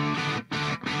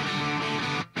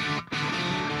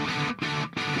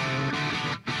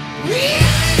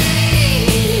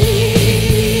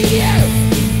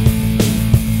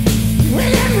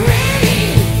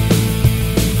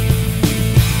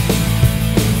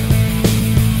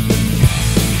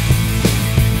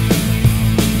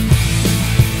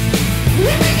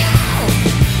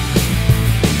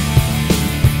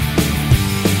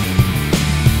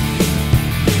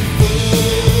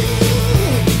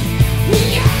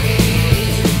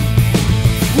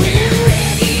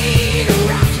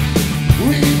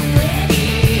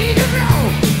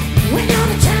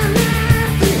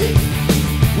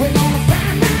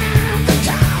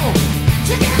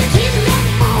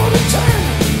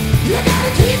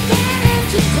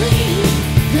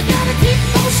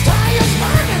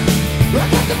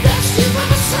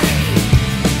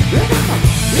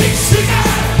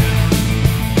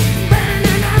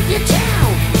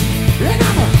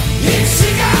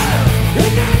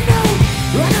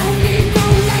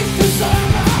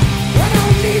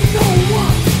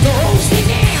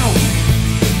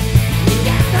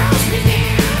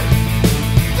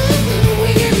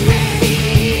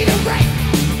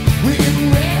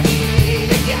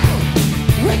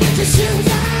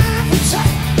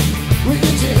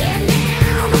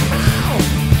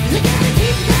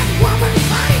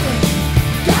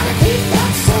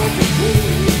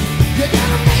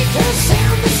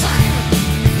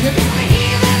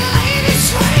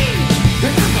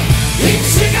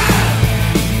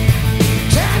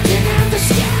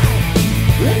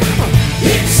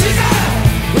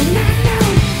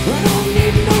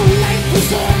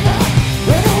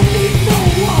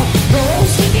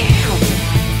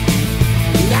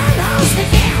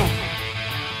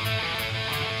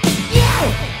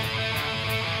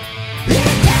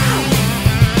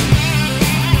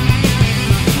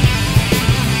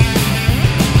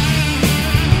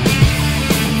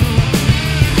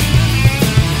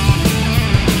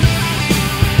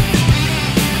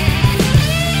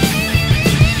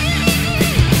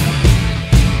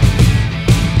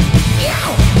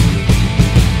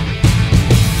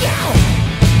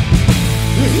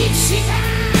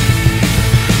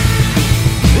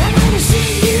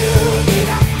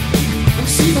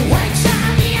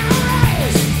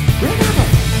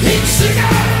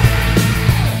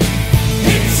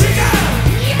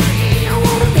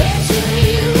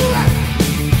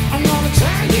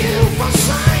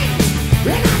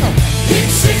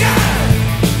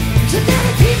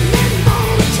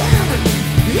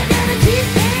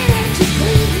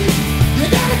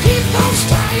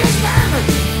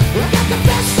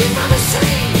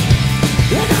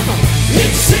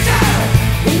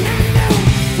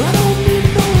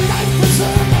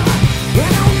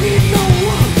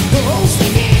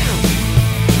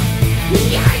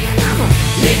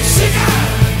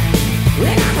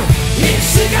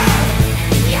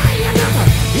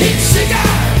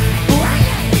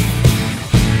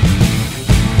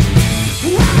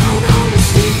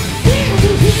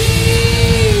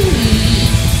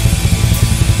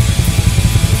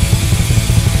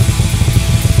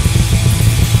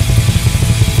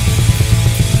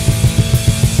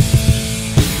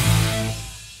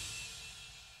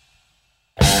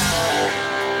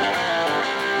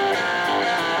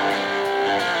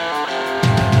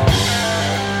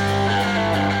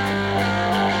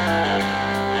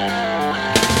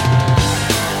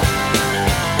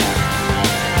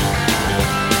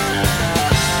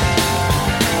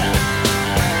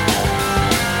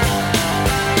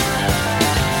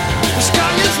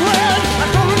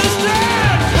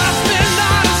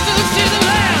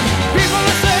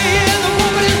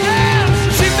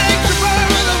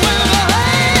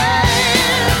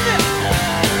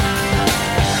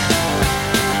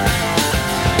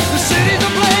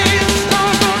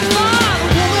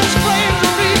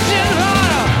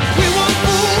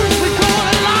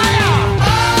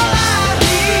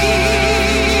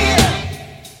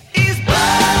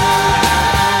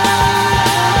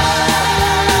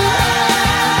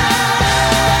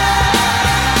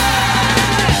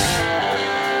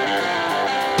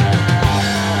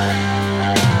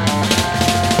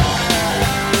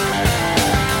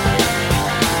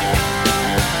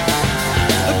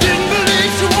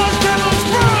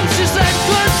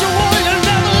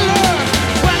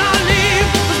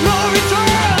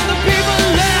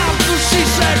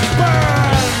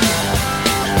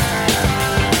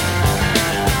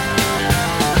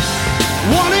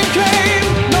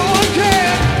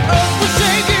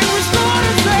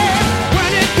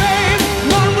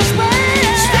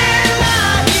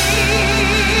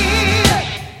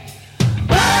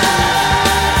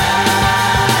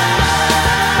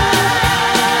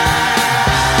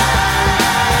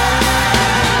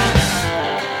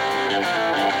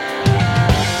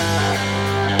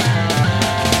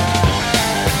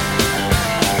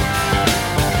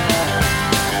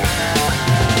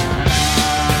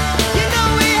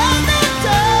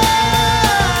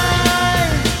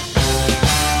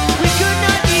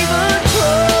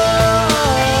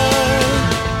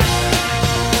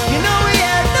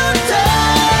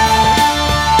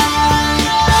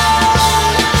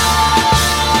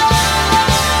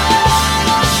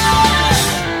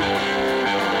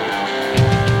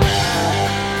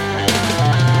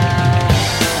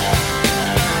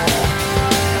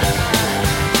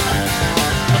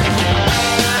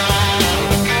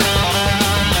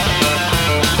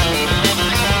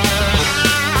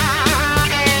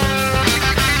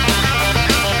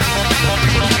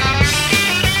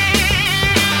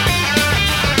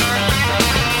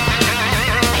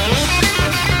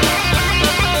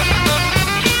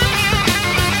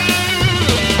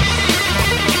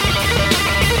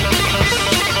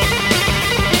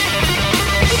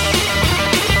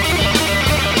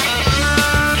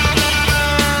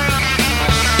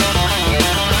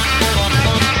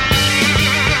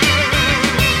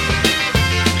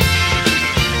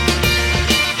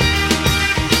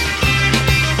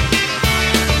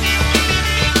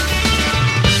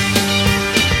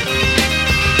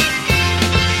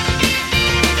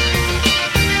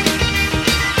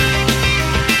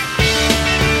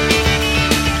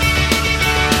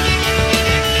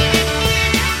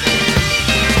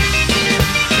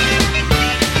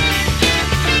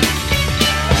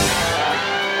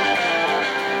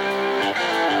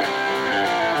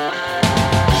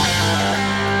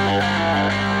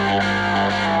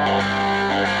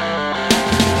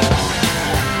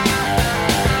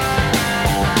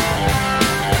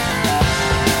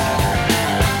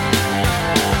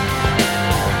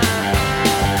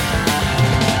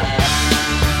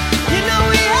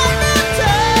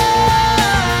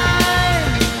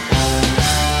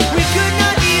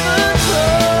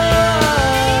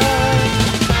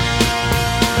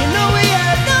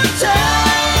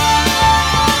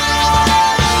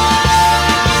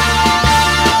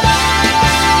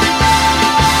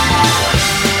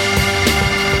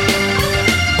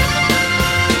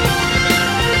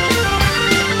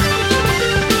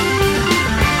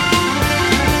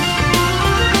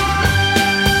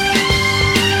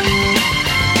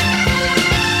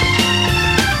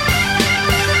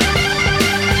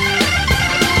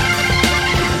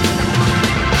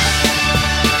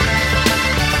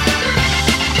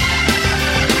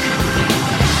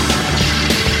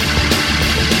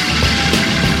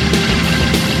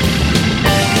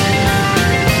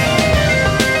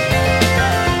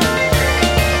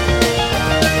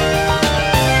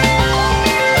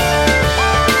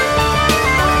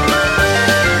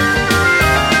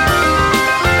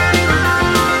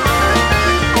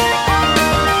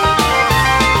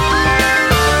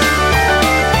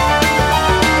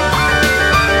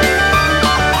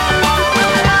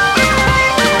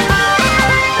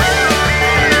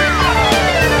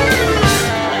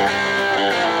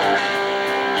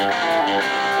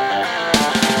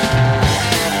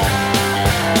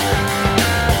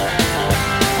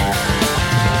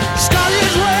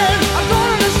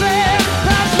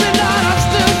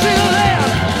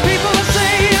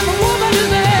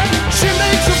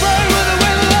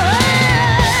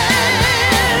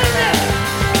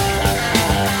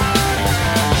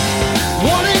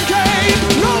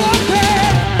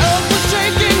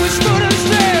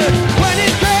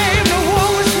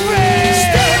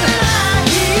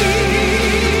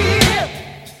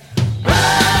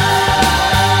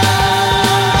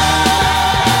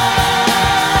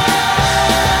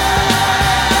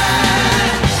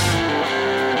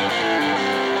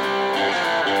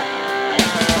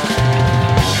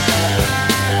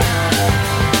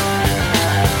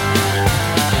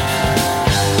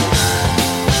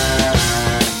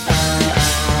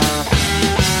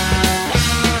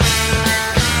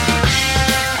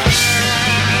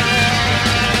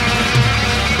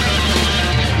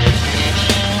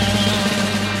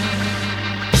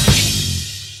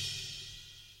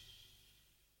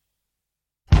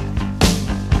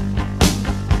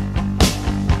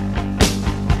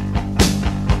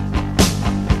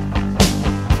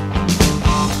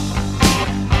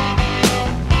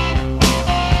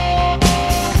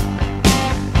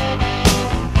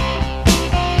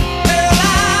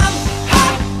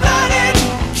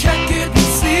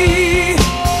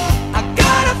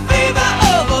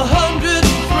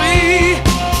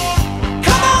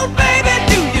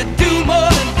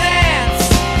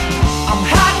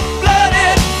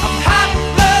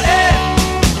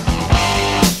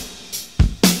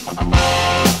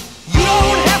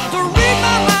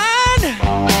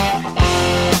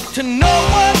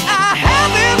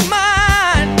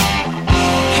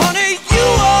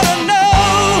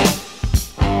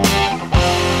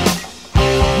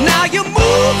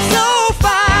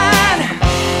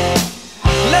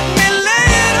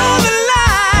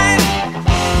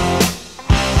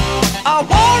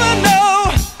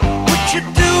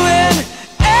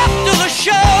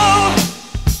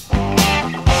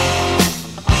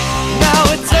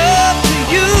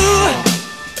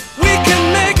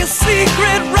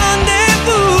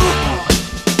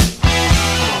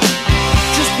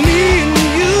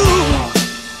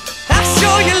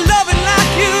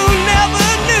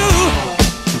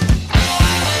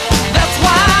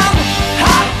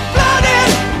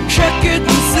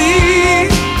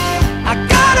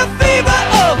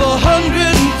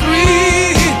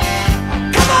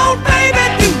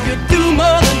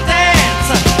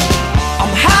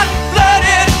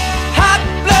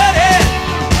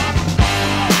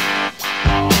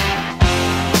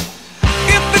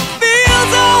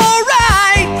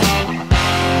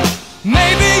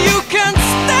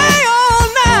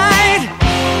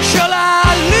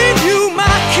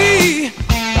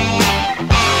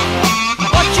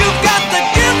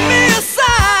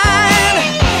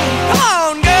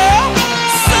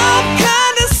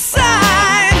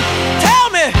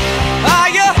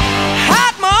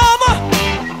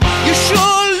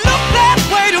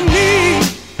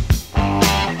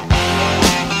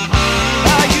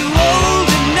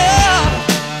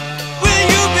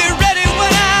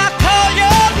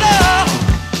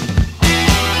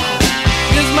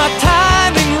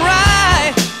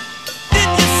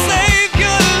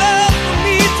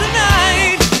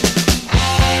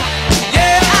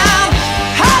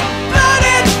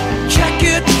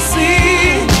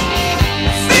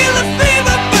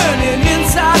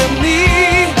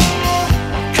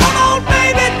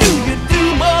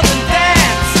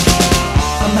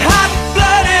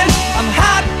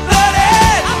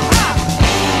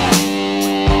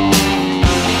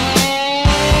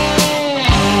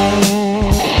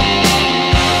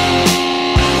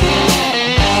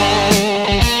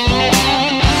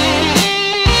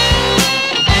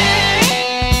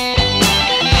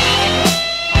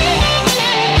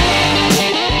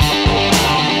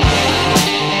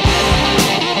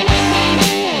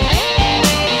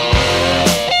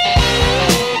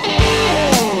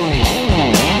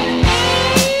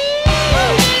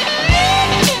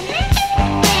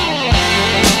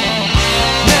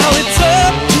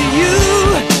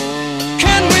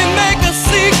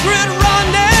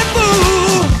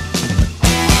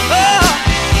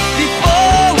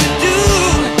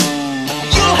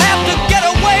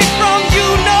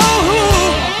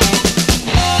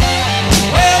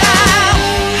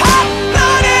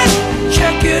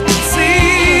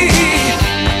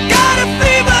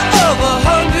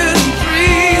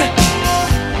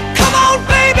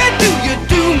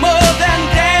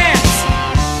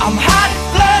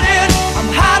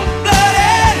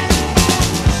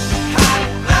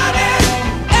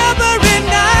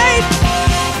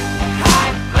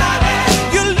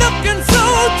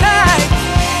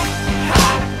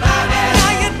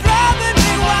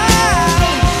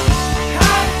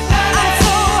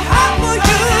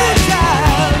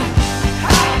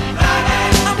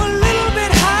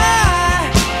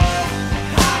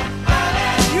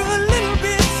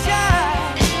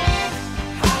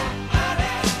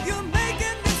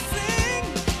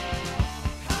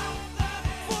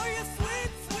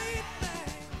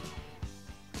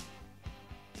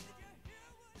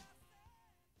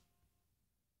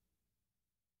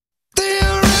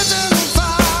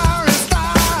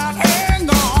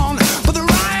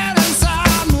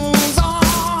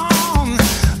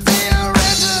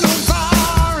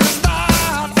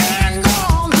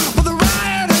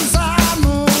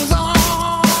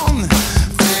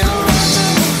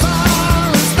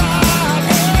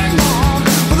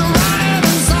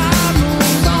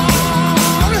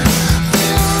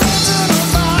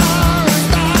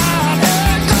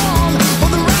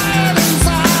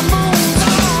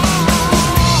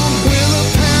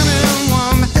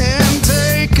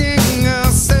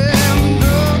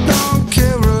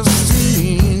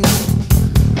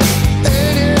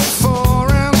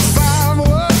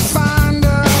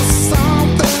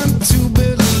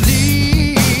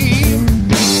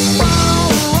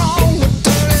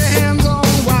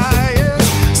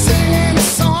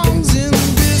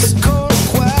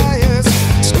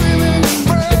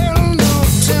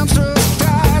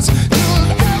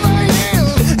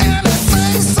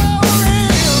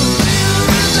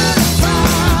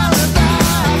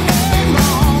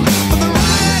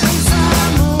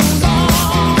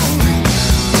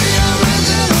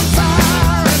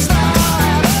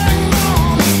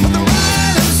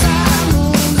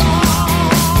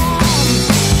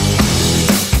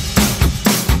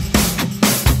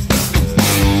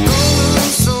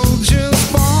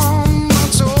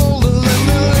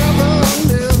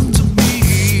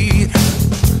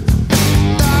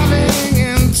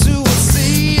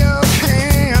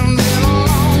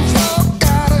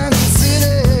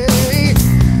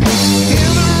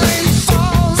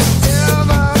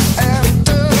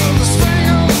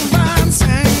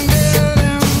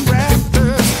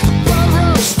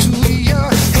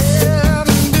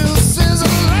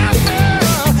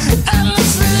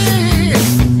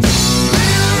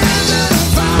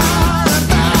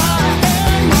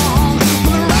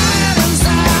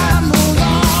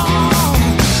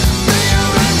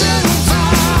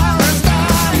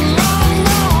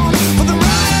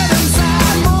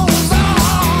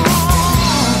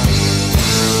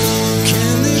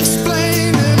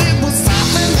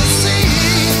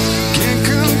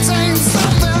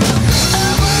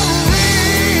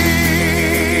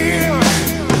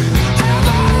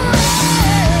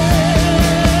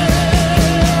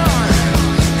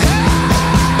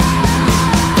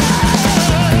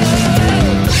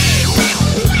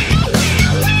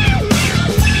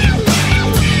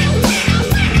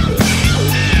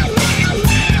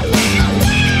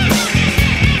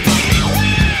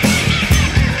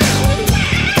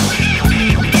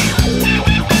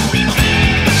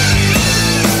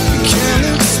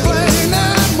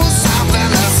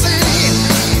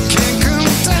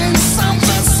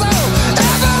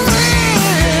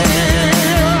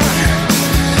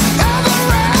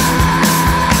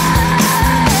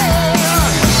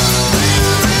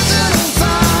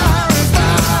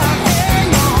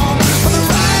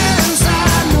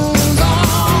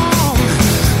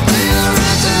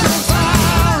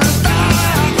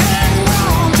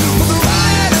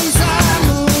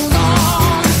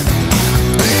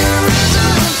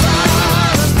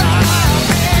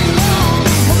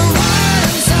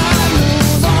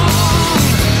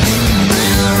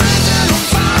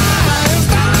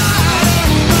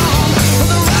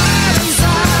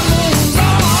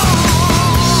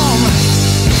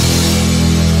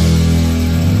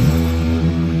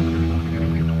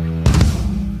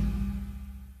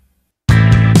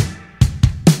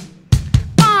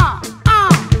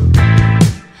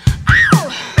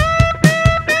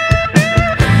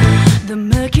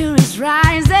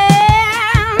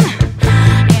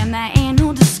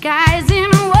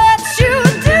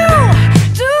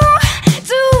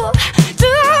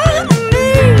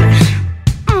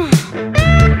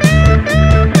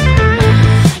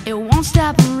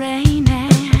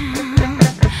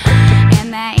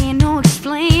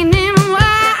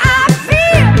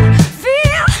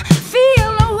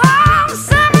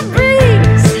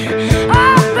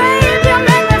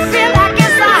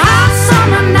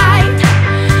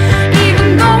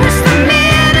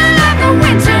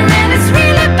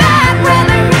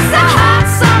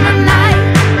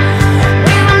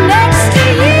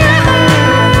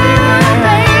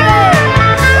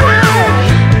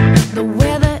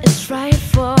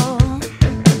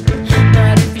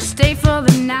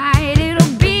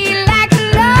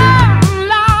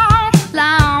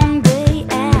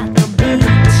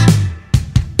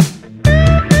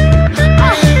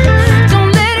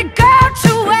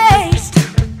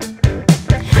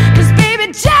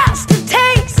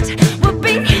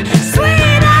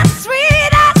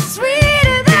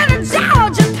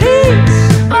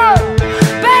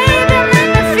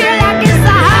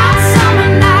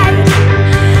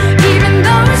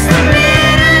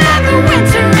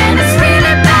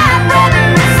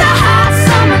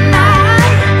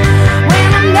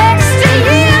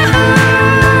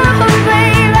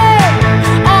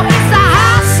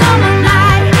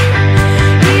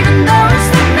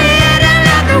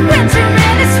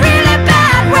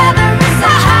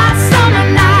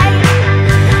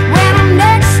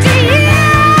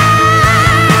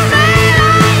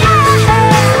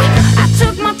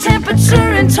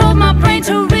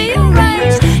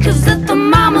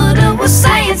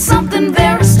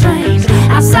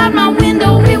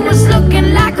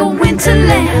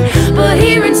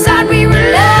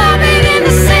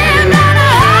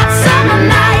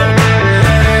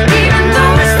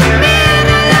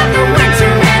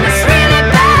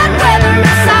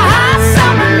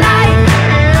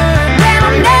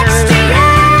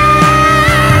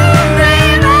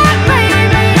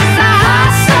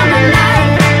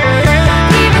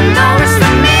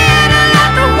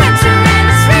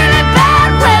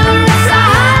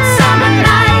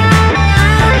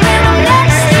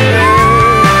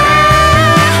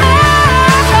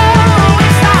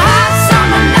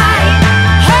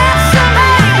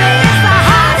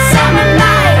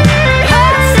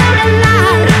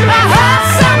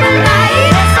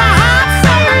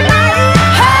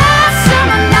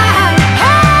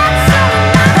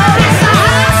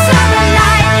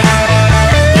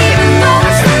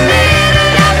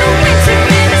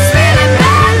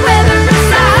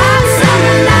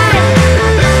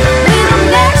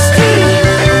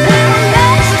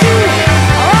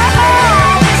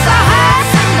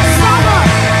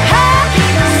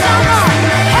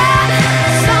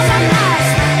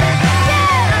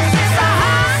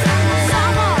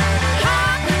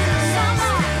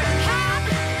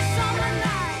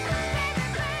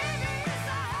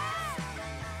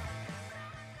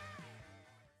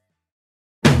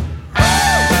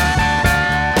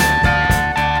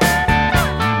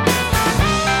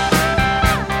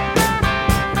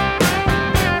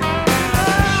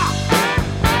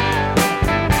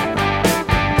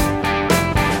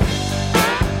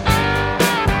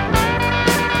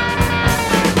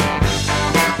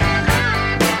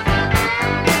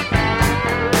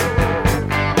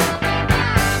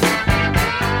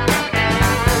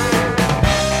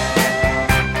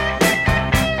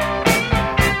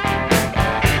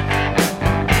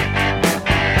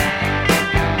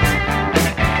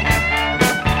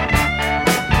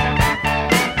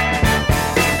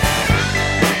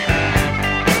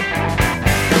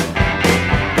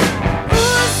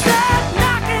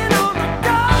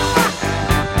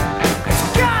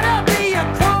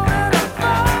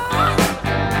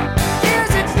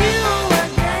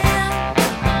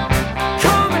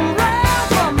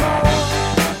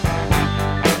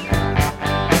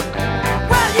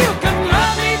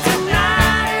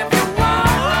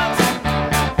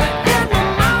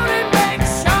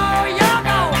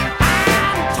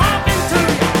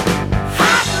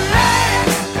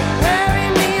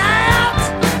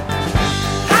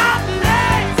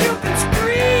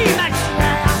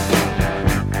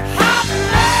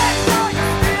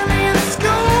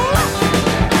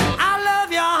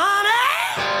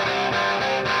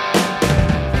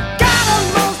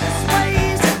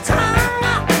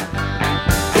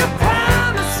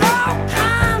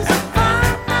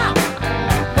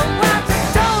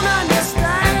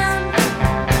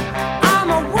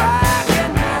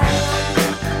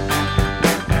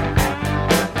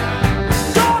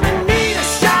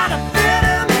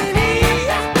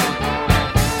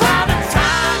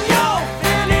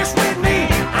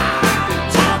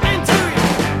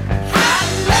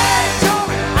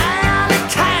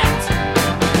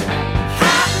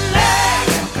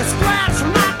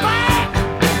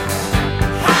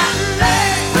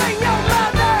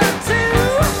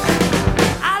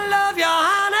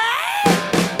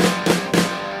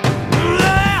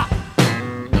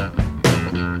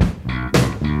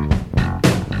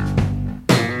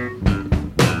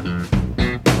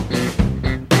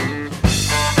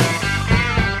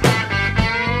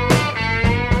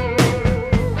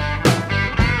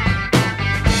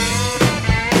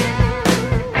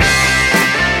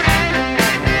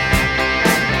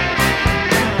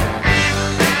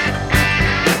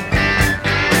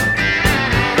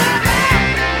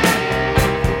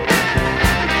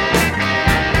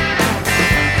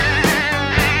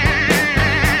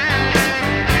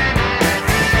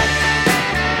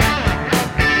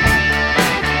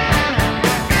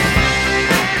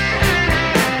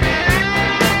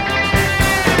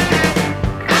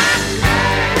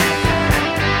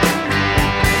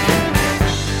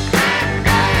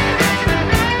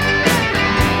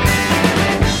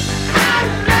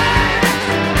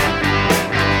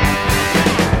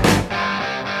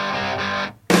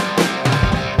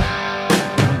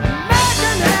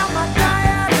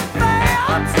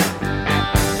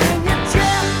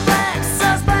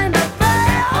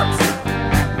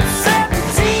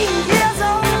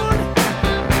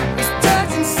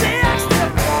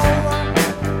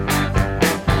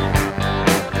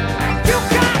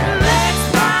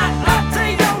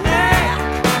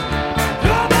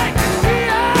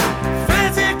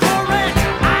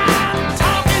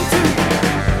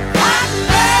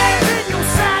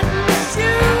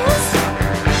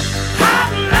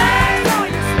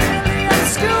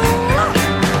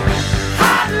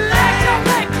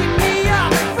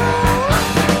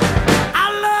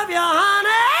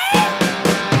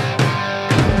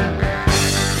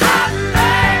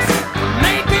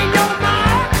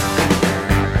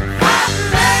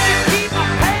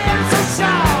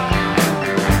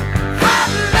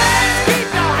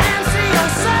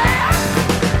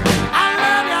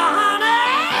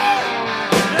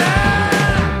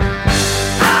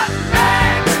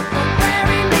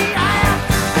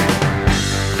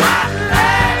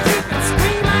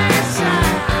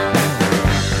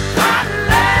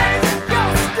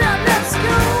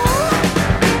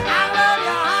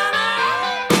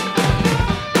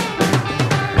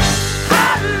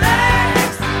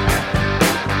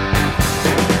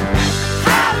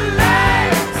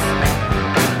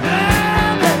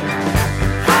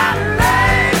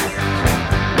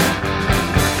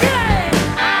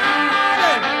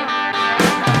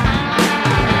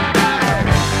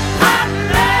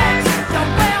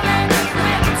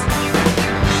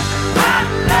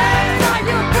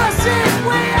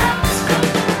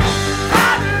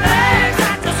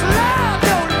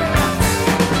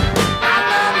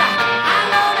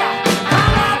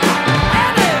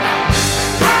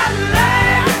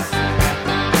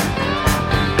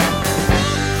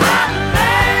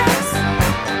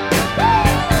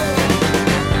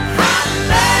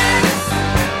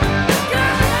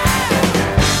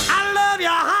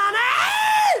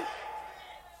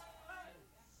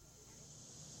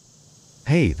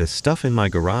 Hey, the stuff in my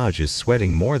garage is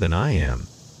sweating more than I am.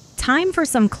 Time for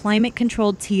some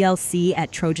climate-controlled TLC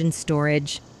at Trojan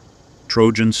Storage.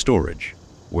 Trojan Storage,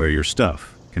 where your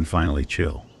stuff can finally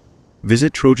chill.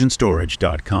 Visit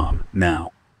trojanstorage.com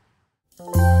now.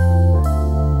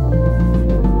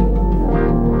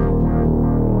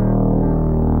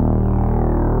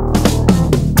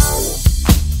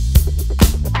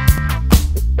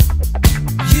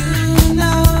 You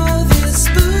know this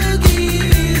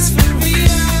boogie is for real.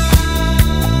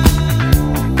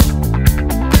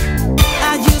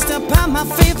 I used to put my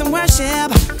faith in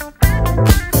worship,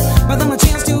 but then a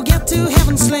chance to get to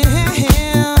heaven slim.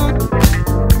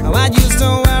 Oh, I used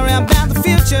to worry about the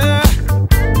future,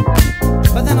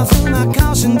 but then I threw my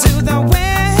caution to the wind.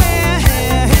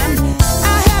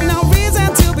 I had no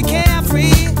reason to be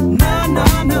carefree,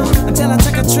 no, until I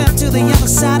took a trip to the other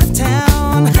side of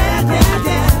town.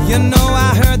 You know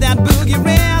I heard that boogie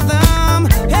rhythm.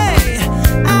 Hey,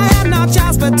 I had no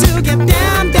choice but to get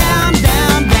down, dance.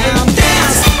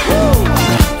 Woo!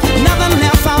 Nothing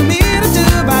left for me to do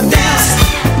but dance.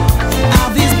 All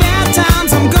these bad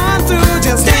times I'm going through,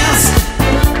 just dance.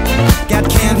 Got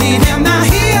candy in my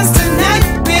ears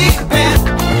tonight, baby.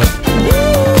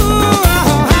 Woo!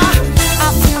 I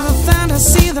feel the thunder,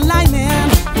 see the lightning.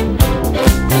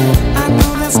 I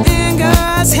know this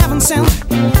anger's heaven sent,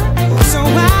 so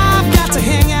I've got to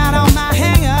hang out on my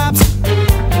hang-ups.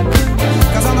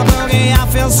 'Cause on the boogie I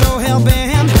feel so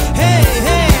hell-bent. Hey,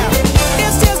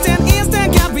 it's just an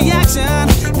instant gut reaction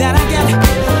that I get.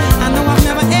 I know I've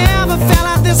never ever felt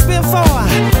like this before.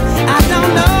 I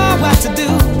don't know what to do,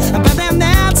 but then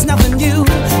that's nothing new.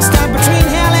 Stuck between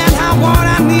hell and high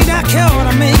water, I need a cure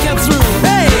to make it through.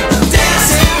 Hey,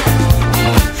 dance,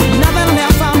 nothing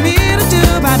left for me to do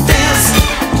but dance.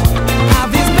 All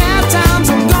these bad times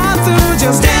I'm going through,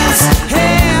 just dance.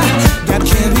 Hey, got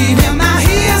candy in my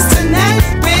ears tonight,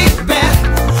 baby.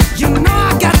 You know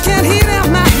I got candy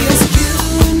in my ears. You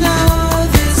know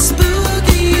this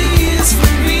boogie is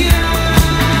for real.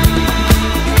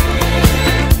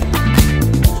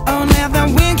 Only the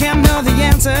wind can know the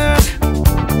answers.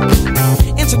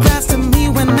 And she cries to me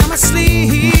when I'm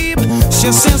asleep.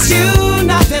 She says you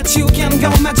know that you can go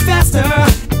much faster.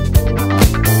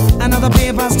 I know the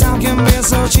paper's talk can be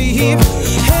so cheap.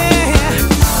 Hey,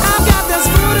 I've got this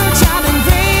voodoo child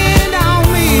ingrained on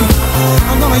me.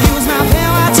 I'm gonna use my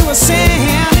power to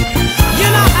ascend. You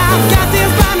know I've got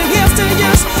this burning gifts to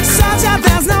use, such that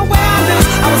there's no way I lose.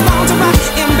 I was born to rock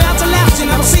and built to last. You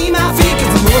never see my feet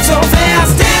 'cause I move so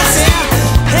fast. Dancing,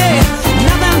 hey,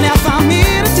 nothing left for me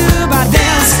to do but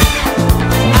dance.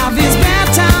 All these bad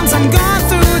times I'm going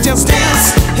through, just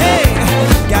dance. Hey,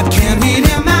 got candy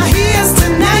in my ears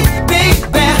tonight, baby.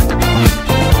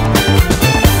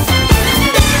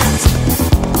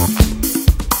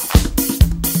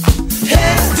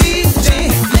 Hey, DJ,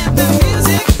 let the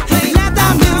music play. Let the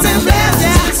music play,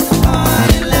 yeah.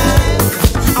 Party life.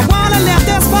 I wanna let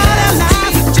this party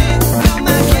life. DJ, blow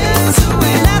my cares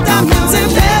away. Let the music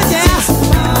play, yeah.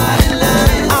 Party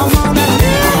life. I wanna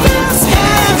live this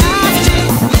party life.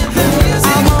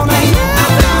 I wanna live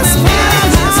this party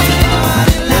life.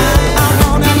 Party life. I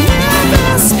wanna live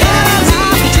this party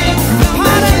life.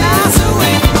 Party life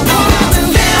away. I wanna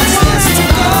live this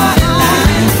party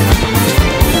life.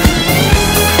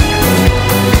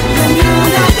 And you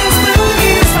know this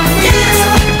boogie is for real.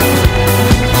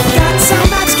 Got so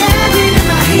much candy in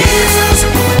my ears.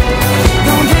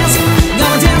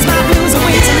 Gonna dance my blues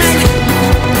away tonight.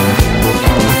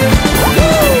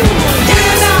 Woo!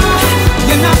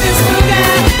 You know this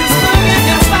boogie is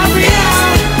for real.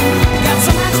 Got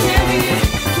so much candy in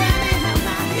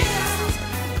my ears.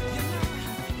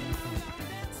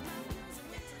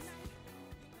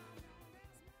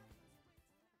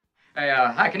 Hey,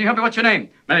 hi, can you help me? What's your name?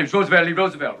 My name's Roosevelt Lee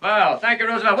Roosevelt. Well, thank you,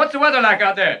 Roosevelt. What's the weather like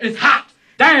out there? It's hot.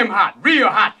 Damn hot. Real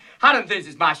hot. Hotter than this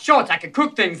is my shorts. I can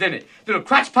cook things in it. Little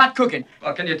crotch pot cooking.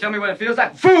 Well, can you tell me what it feels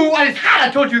like? Fool, it's hot. I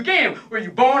told you again. Were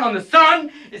you born on the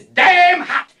sun? It's damn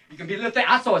hot. You can be a little thing.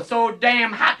 I saw it so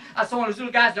damn hot. I saw one of those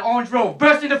little guys in the orange robe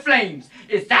burst into flames.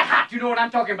 It's that hot. You know what I'm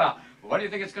talking about. Well, what do you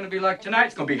think it's going to be like tonight?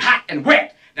 It's going to be hot and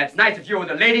wet. That's nice if you're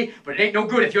with a lady, but it ain't no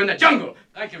good if you're in the jungle.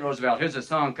 Thank you, Roosevelt. Here's a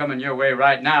song coming your way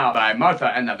right now by Martha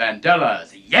and the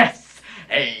Vandellas. Yes!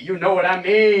 Hey, you know what I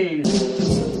mean.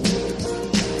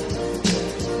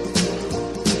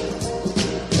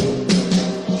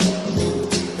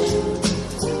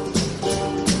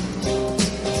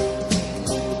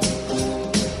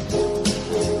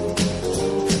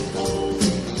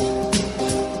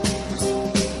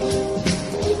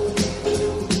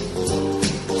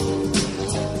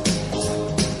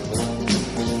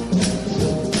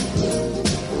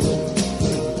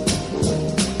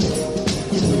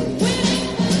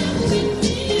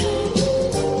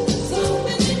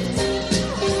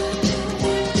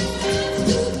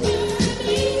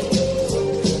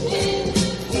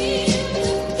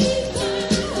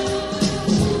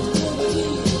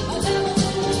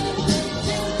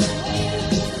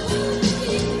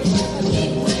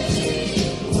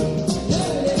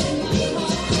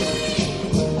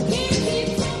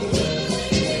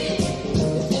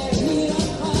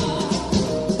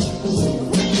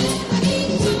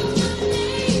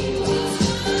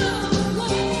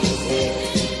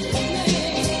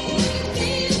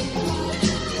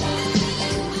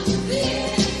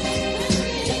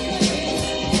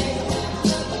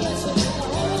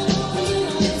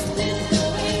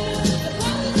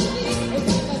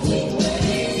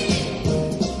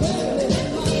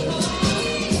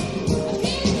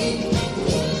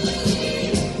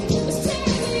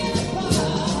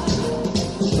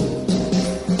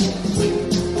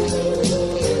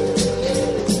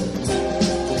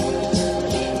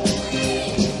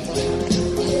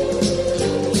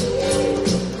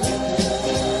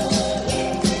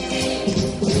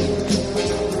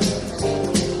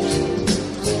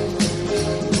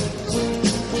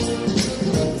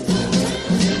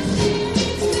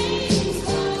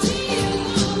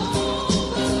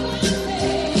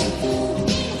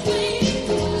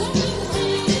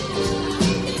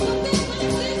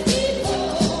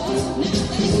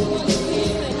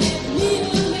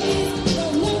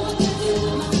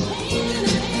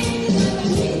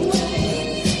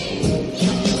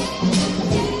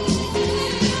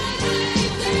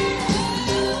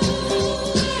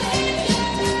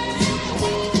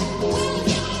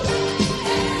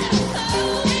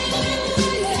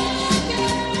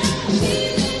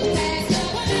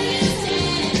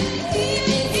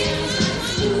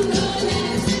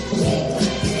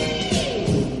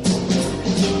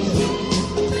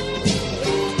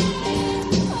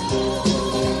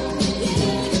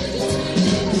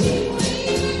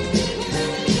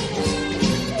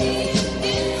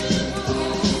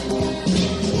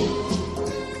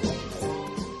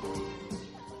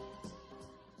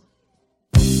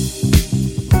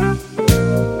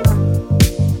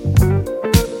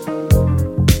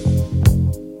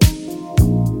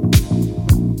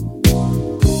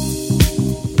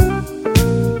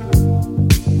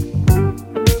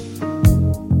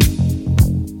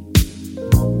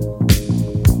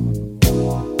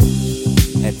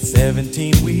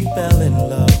 15 we fell in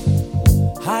love,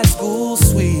 high school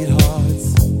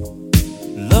sweethearts.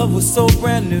 Love was so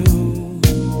brand new.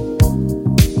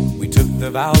 We took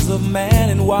the vows of man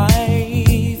and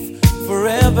wife,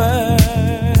 forever,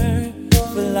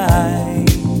 for life.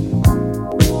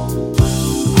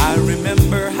 I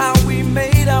remember how we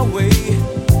made our way,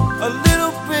 a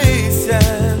little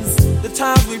patience, the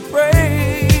times we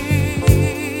prayed.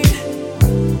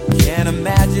 Can't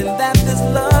imagine that this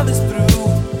love is through.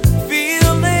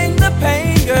 Feeling the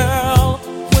pain, girl,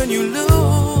 when you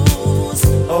lose.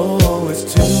 Oh, it's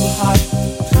too hot,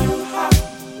 too hot,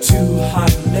 too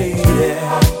hot, lady.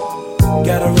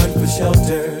 Gotta run for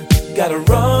shelter, gotta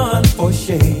run for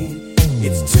shade.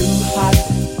 It's too hot,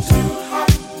 too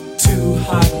hot, too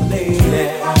hot, lady.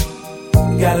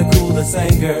 Gotta cool this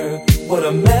anger, what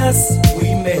a mess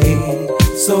we made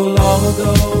so long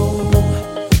ago.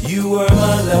 You were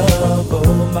my love,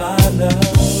 oh my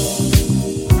love.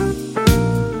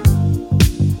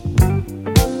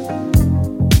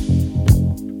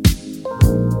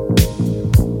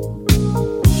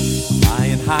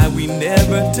 Flying high, we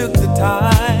never took the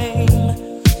time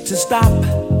to stop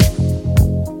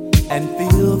and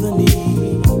feel the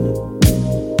need.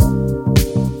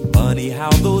 Funny how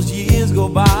those years go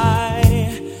by,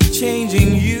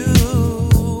 changing you,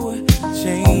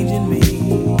 changing me.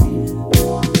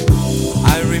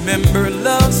 I remember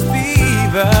love's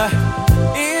fever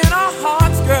in our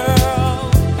hearts,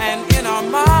 girl, and in our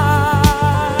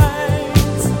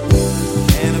minds.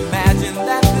 Can't imagine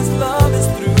that this love is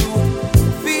through.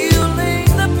 Feeling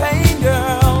the pain,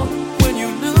 girl, when you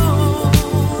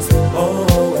lose.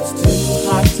 Oh, it's too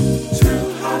hot, too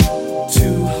hot,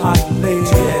 too hot,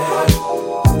 lady.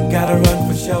 Gotta run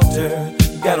for shelter,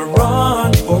 gotta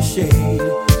run for shade.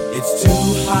 It's too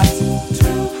hot,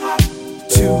 too hot,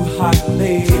 too hot,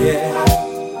 lady.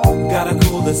 Gotta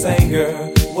cool this anger,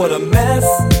 what a mess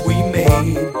we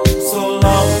made so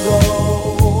long ago.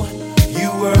 You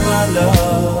were my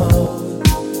love.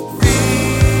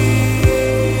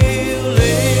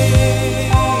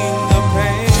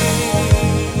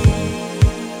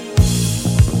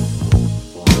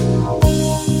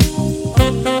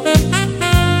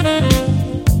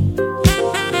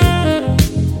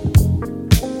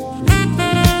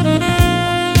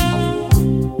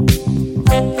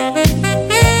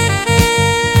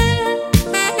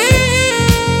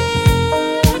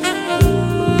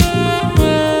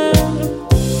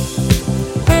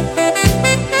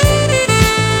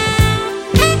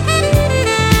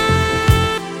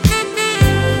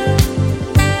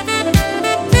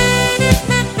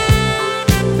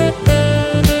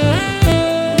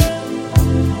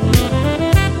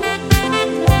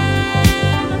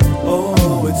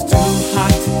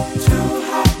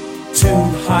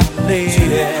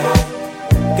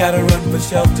 Gotta run for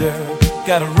shelter,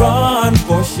 gotta run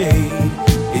for shade.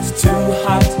 It's too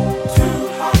hot, too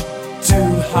hot,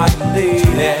 too hot,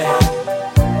 lady.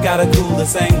 Gotta cool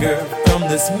this anger from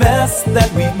this mess that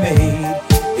we made.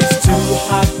 It's too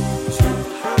hot, too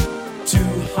hot,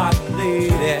 too hot,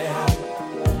 lady.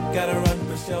 Gotta run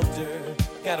for shelter,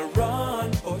 gotta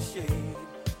run for shade.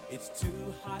 It's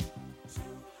too hot,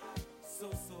 so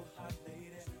hot, lady.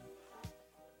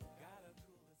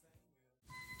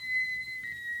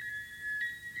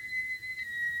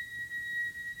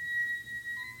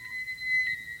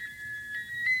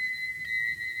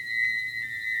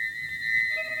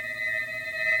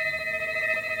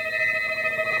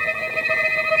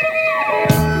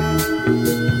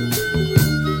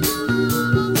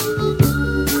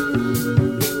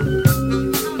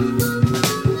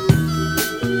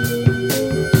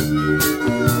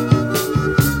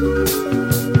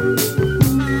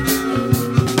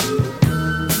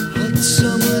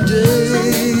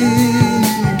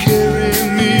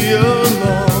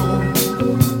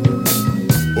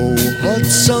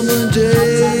 Summer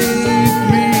day,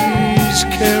 please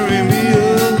carry me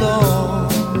along.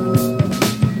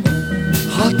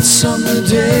 Hot summer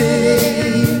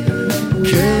day,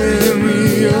 carry me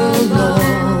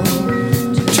along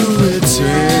to its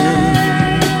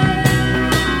end,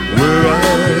 where I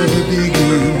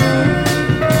begin.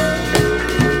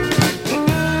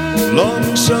 Long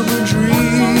summer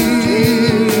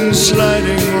dreams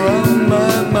sliding around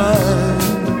my mind.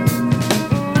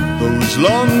 Those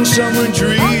long summer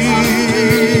dreams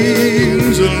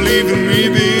are leaving me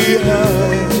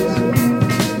behind.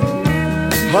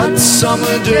 Hot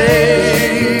summer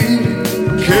day,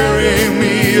 carry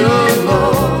me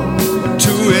along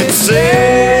to its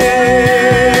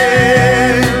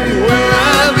end, where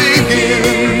I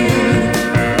begin.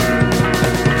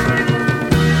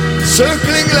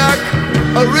 Circling like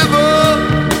a river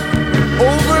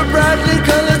over brightly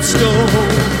colored stone.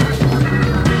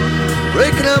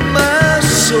 breaking up my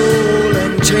soul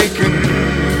and taking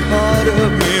part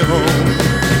of me home,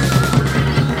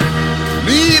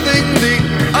 leaving the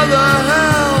other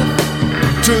half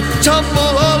to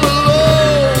tumble all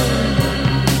alone.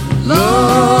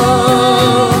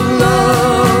 Love,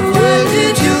 love, where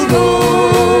did you go?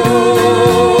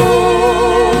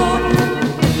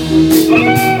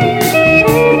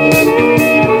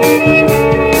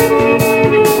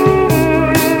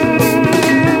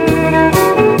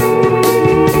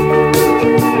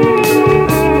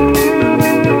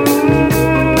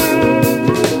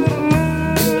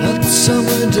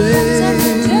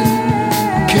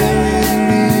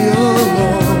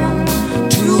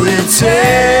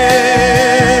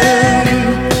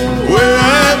 Where I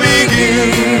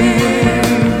begin,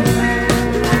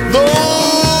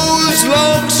 those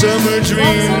long summer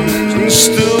dreams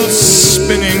still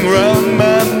spinning round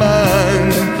my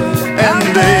mind,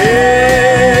 and then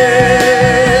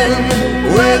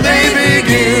where they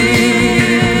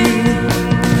begin,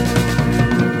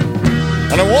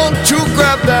 and I want to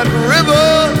grab that river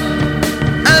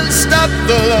and stop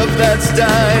the love that's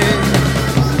dying.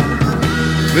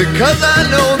 Because I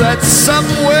know that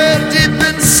somewhere deep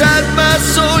inside my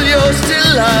soul you're still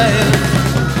lying,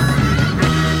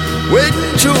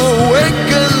 waiting to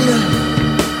awaken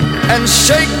and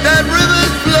shake that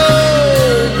river's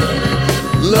flow.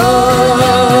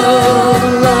 Love,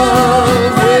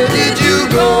 love, where did you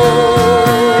go?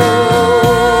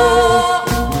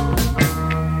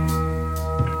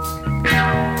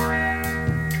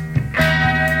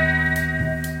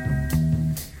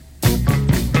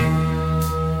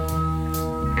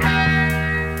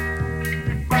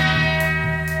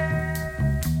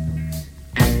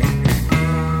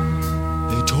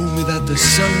 The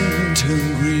sun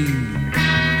turned green.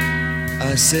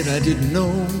 I said I didn't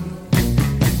know.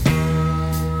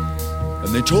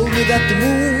 And they told me that the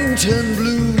moon turned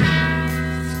blue.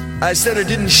 I said I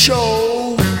didn't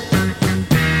show.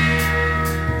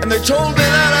 And they told me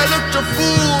that I looked a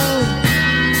fool.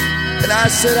 And I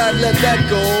said I'd let that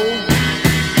go.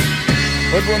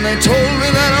 But when they told me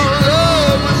that our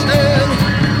love was dead,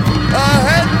 I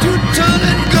had to turn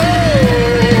and go.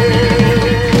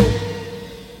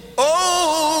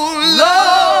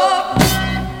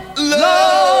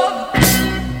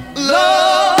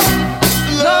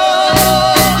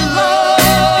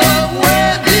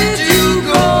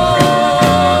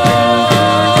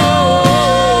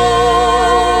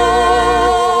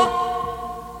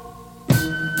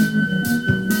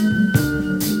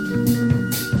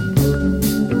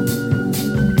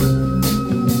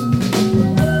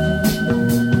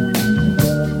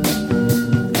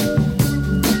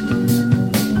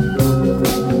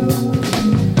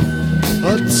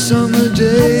 Summer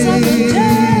day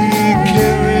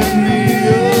carried me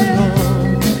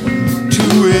along to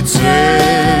its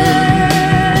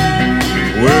end,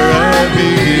 where I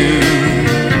begin.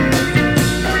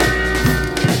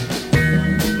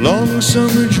 Long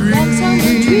summer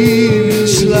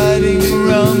dreams sliding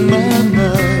around my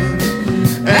mind,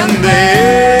 and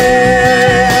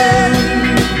then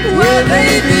where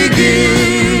they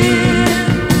begin,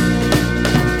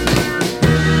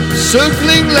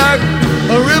 circling like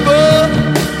a river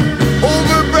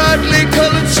over brightly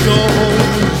colored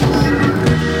stones,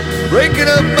 breaking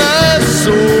up my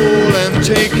soul and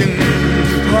taking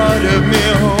part of me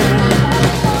home,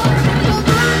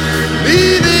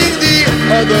 leaving the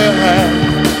other half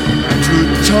to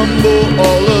tumble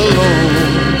all alone.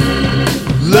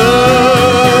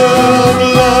 Love,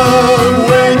 love,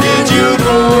 where did you go?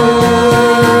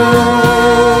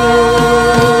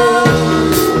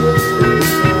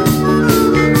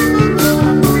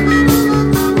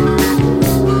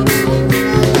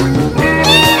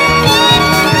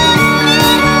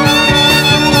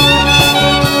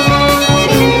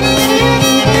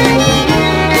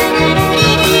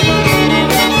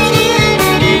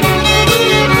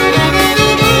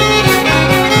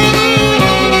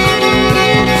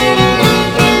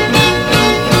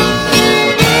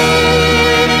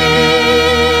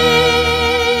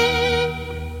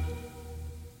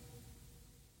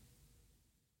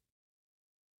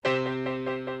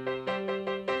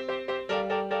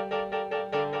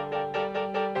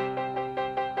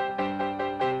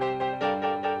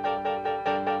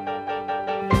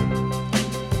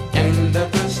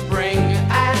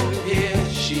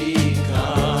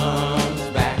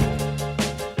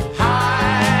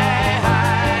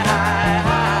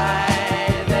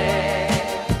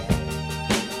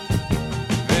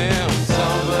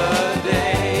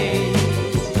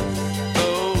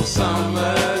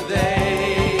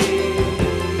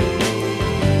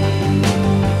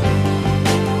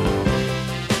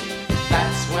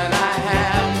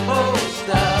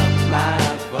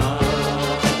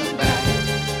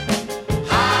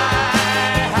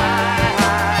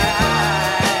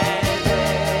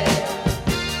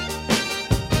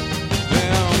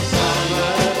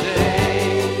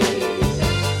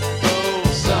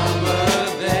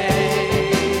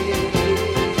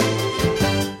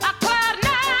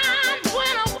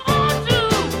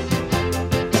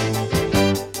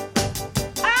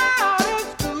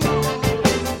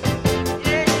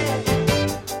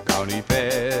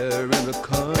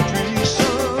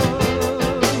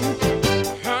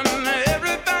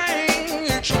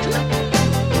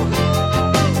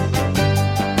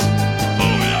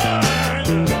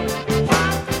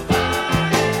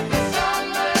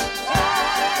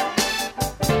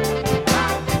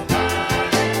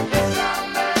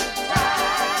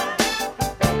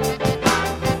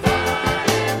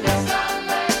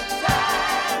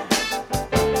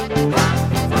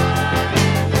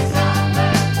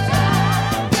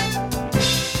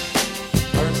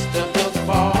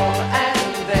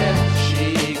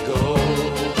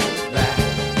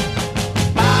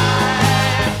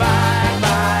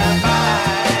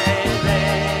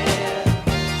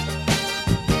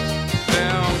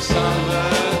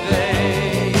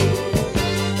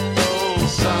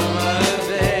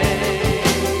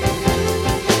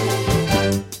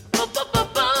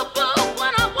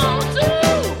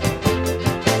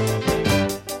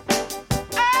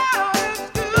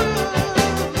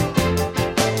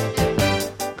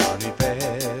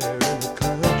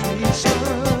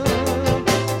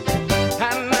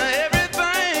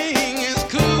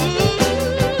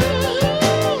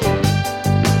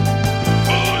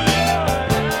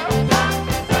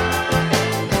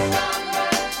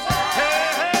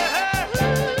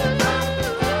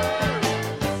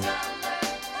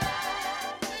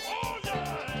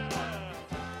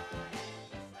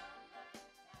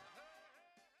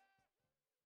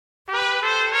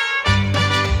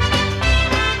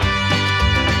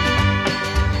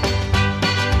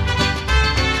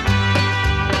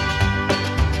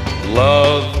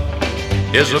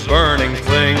 is a burning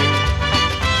thing,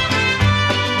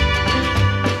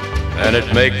 and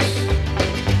it makes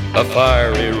a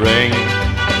fiery ring.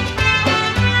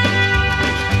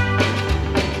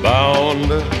 Bound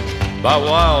by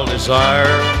wild desire,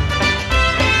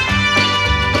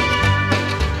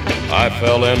 I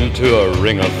fell into a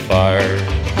ring of fire.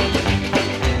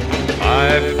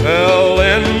 I fell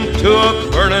into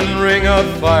a burning ring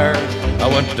of fire. I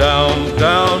went down,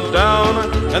 down,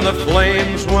 down, and the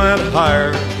flames went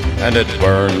higher. And it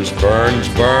burns, burns,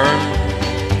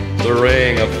 burns, the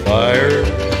ring of fire,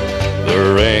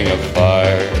 the ring of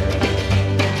fire.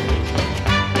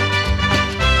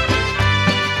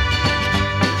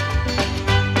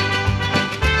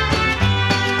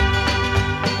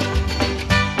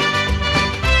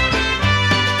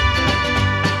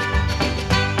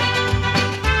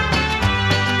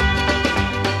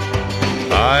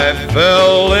 I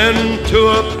fell into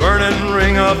a burning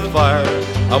ring of fire.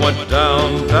 I went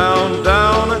down, down,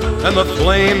 down, and the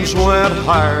flames went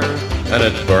higher. And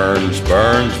it burns,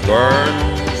 burns,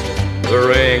 burns, the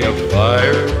ring of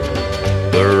fire,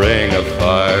 the ring of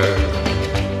fire.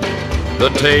 The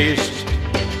taste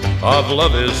of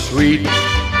love is sweet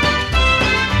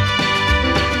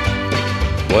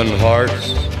when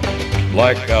hearts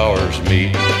like ours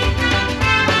meet.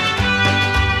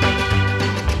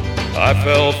 I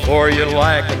fell for you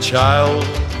like a child.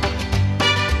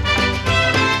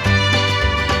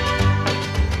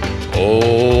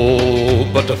 Oh,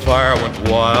 but the fire went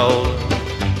wild.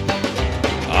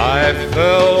 I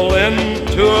fell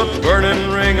into a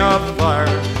burning ring of fire.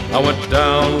 I went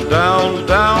down, down,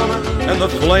 down, and the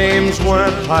flames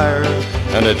went higher.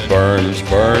 And it burns,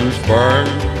 burns, burns,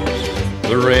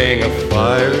 the ring of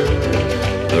fire,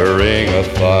 the ring of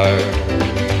fire.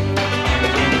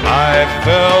 I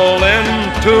fell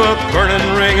into a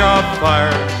burning ring of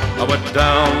fire. I went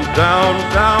down, down,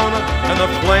 down, and the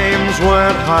flames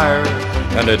went higher.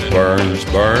 And it burns,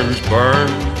 burns,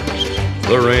 burns,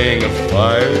 the ring of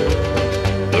fire,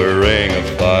 the ring of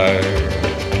fire.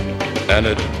 And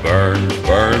it burns,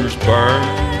 burns,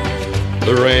 burns,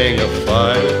 the ring of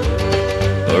fire,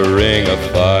 the ring of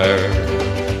fire,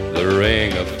 the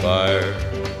ring of fire,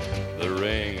 the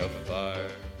ring of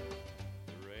fire.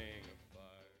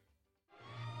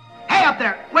 Hey, up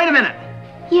there! Wait a minute!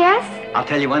 Yes? I'll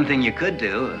tell you one thing you could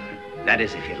do. That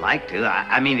is, if you'd like to.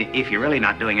 I mean, if you're really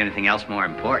not doing anything else more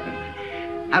important.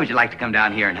 How would you like to come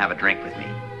down here and have a drink with me?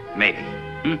 Maybe.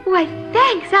 Why,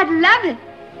 thanks. I'd love it.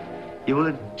 You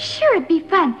would? Sure, it'd be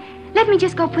fun. Let me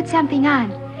just go put something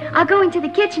on. I'll go into the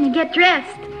kitchen and get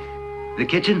dressed. The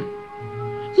kitchen?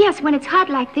 Yes, when it's hot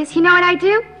like this, you know what I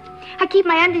do? I keep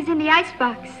my undies in the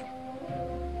icebox.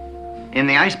 In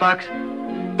the icebox?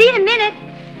 See you in a minute.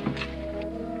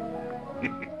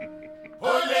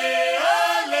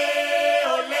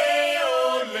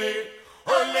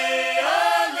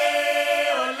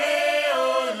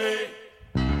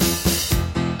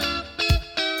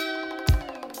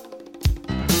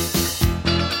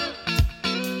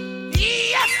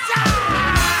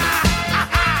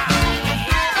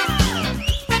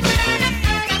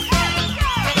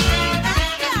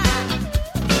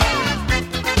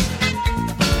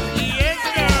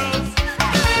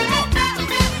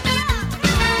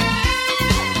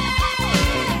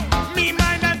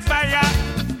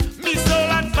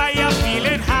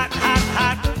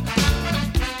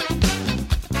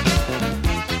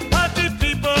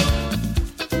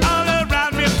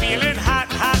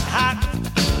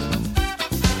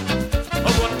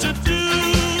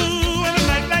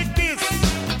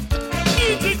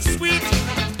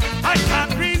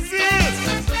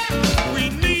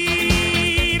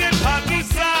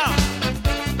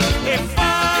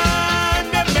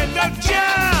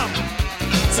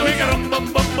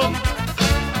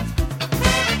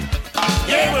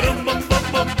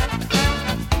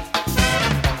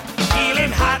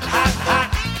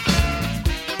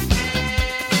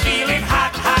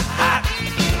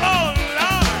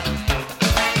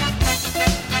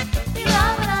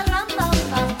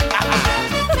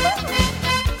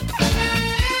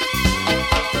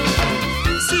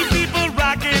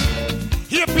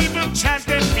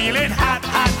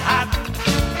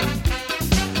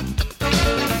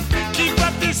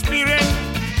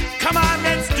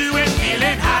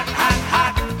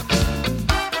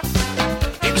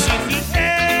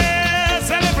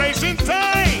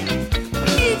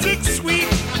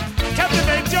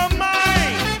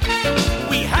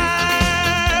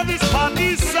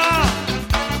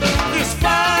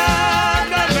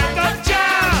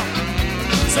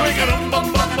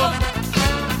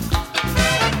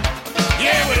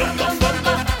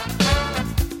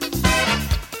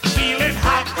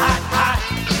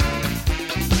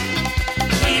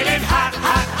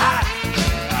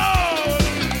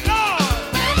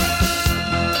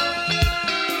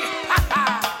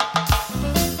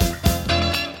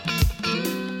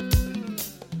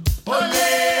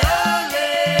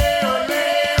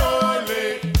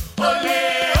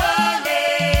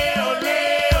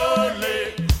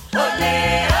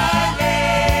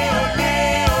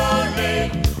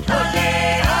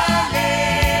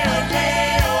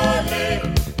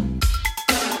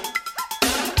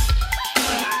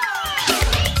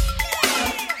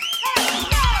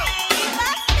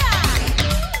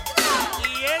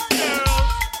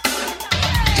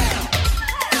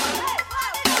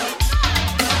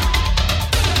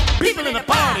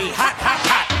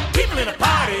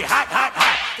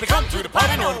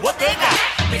 on what they got.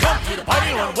 We come to the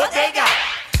party on what they got.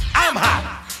 I'm hot,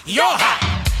 you're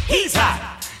hot, he's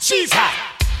hot, she's hot.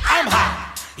 I'm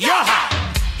hot, you're hot,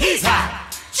 he's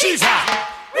hot, she's hot.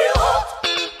 Real hot,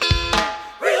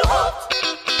 real hot,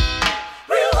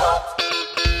 real hot,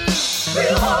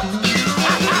 real hot.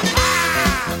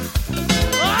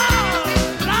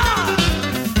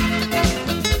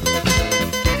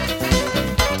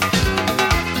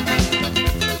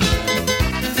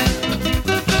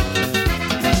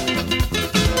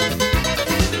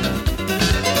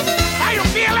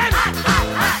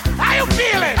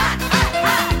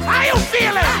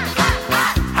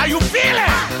 How you feeling?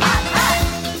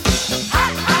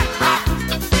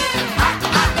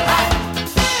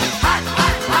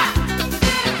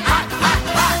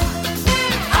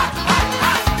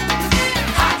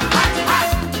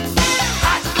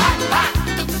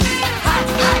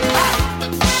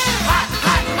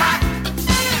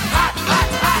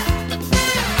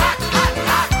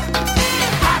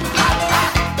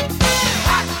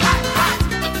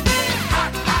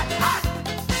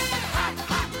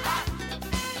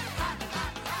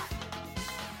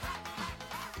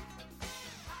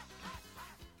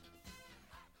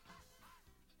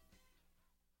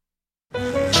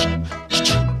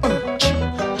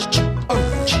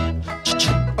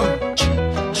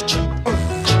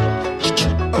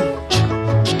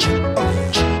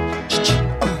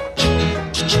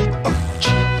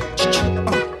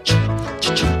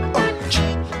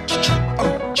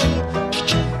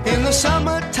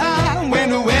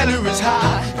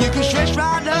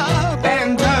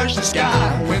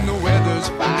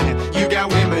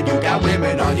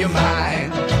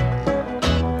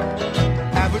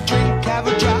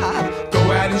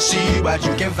 See what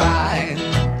you can find.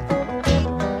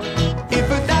 If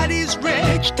a daddy's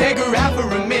rich, take her out for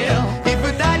a meal. If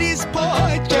a daddy's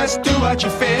poor, just do what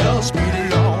you feel. Speed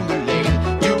along the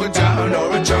lane, you can turn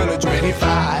or a turn of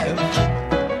 25.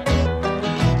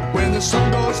 When the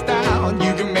sun goes down,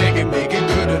 you can make it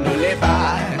good and live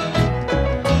by.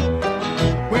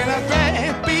 We're not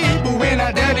great people, we're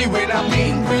not dirty, we're not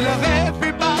mean. We love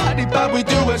everybody, but we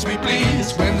do as we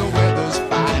please. When the weather's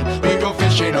fine, we go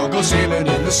fishing or go sailing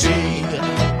in the sea.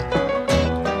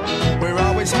 We're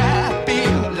always happy,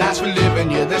 lives we live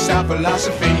in, yeah, that's our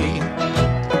philosophy.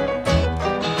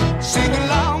 Sing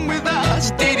along with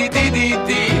us,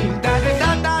 dee-dee-dee-dee-dee,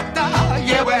 da-da-da-da-da,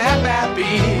 yeah, we're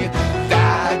happy,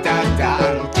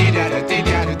 da-da-da,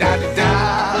 dee-da-da-dee-da-da-da-da.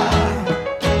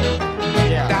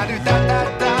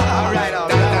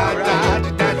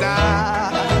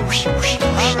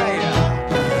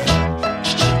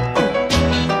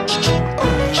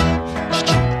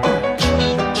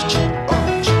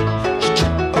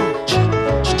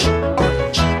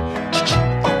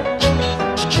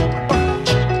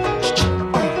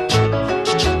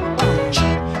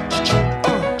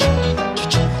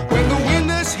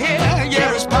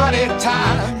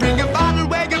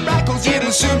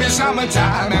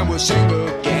 Summertime and we'll sing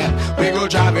again. We go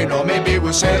driving or maybe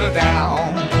we'll settle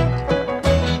down.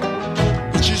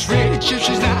 If she's rich, if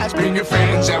she's nice, bring your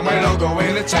friends and we'll all go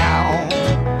into town.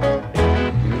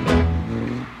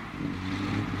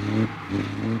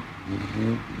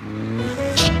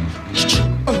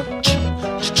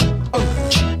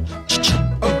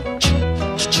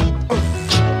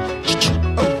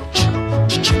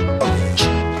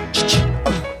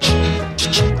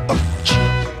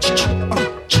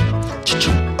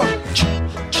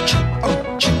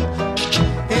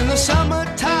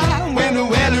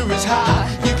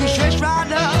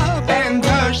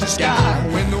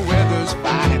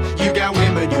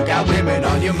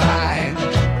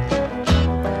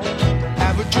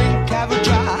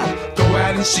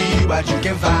 See what you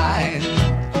can find.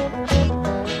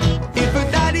 If a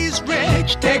daddy's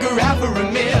rich, take her out for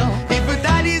a meal. If a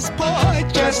daddy's poor,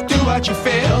 just do what you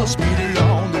feel. Speed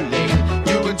along the lane,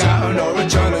 you can turn or a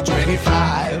turn of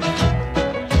 25.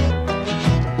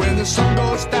 When the sun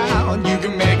goes down, you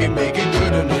can make it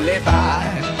good and live by.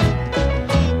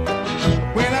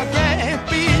 We're not great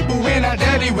people, we're not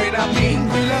dirty, we're not mean.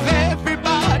 We love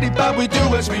everybody, but we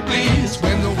do as we please.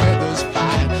 When the weather's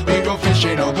fine, we go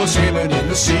fishing or go sailing in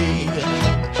the sea.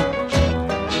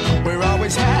 We're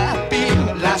always happy,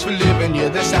 lives we live in, yeah,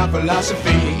 that's our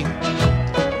philosophy.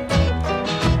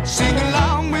 Sing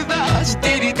along with us,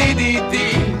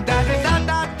 dee-dee-dee-dee-dee,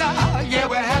 da-da-da-da-da, yeah,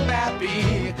 we're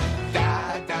happy,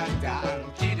 da-da-da,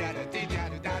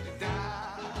 dee-da-da-dee-da-da-da-da.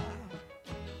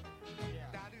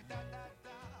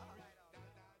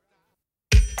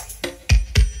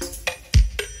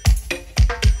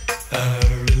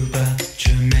 Aruba,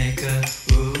 Jamaica,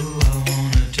 ooh, I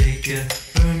wanna take you.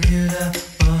 Bermuda,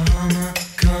 Bahama,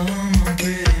 come on,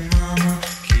 pretty mama.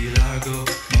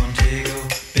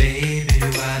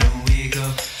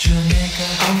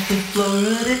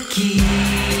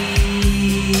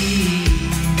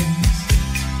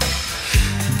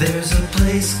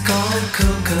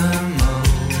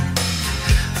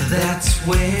 That's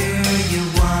where you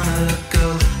wanna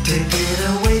go to get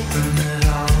away from it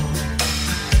all.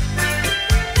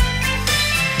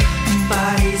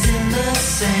 Bodies in the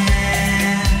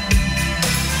sand,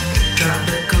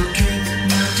 tropical drink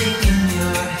melting in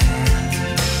your hand.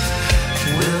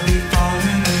 We'll be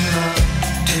falling in love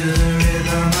to the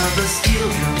rhythm of a steel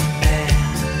drum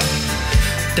band.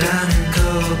 Down in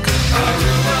Kokomo,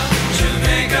 Aruba,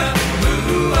 Jamaica,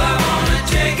 ooh, I wanna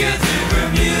take you to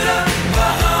Bermuda,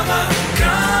 Bahama,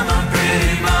 come on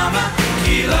pretty mama,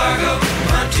 Key Largo,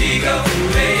 Montego,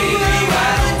 baby, why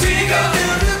don't we go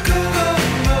down to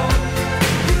Kokomo?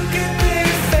 You can play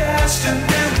fast and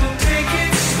then we'll take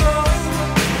it slow.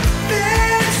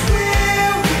 That's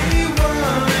where we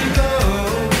wanna go.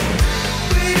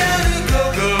 We gotta go,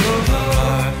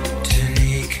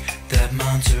 Martinique, that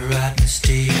Montserrat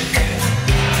mystique.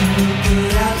 We'll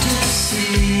put out to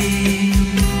sea,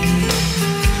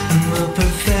 and we'll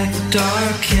perfect our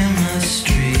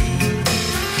chemistry.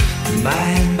 By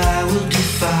and by we'll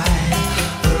defy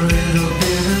a little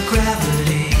bit of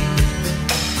gravity.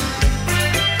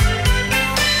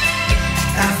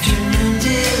 Afternoon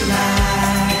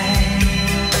delight,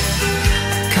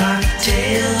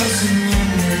 cocktails and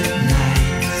moonlit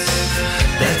nights.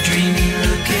 That dreamy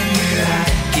look in your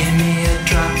eye, give me a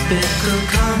tropical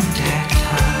contact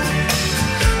high.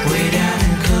 Way down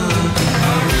in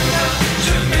Kokomo, Aruba,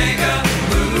 Jamaica,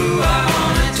 ooh, I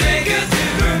wanna take you to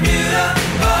Bermuda,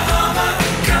 Bahama,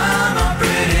 come on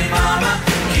pretty mama,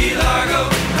 Key Largo,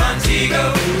 Montego,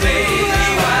 baby,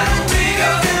 why don't we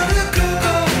go down to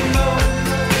Kokomo?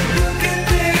 You can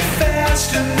play fast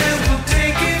and then we'll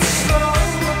take it slow.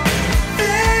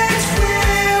 That's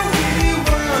where we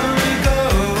wanna go.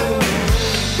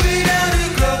 We gotta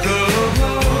go.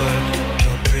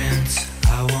 Port-au-Prince,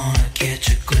 I wanna catch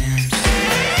a glimpse.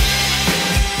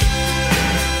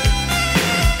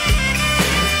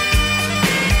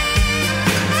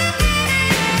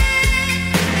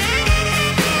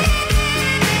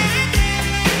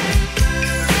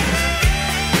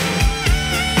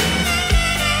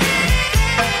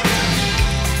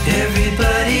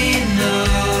 Everybody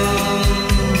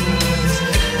knows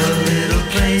a little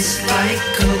place like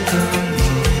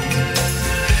Kokomo.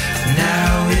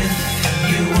 Now if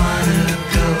you wanna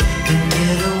go and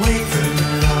get away from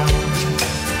it all,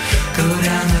 go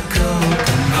down to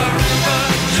Kokomo, Aruba,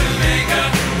 Jamaica,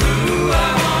 ooh, I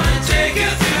wanna take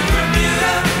you to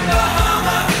Bermuda,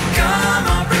 Bahama, come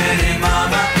on pretty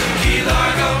mama, Key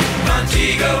Largo,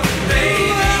 Montego,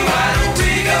 baby, why don't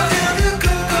we go down to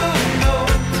Kokomo?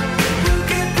 You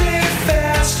can play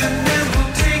fast and then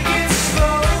we'll take it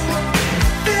slow.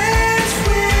 That's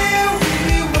where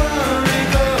we wanna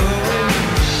go.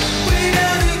 We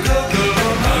gotta go.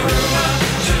 Aruba,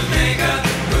 Jamaica,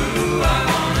 ooh, I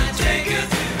wanna take you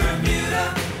to Bermuda,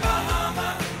 Bahama,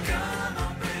 come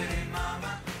on pretty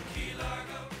mama, Key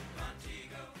Largo,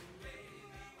 Montego, baby,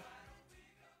 why don't we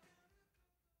go?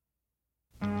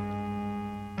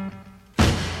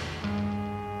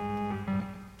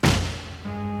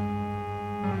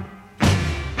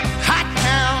 Hot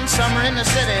town, summer in the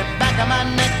city, back of my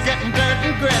neck getting dirt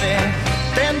and gritty.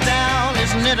 Been down,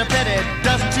 isn't it a pity?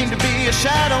 Doesn't seem to be a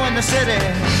shadow in the city.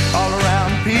 All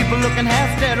around, people looking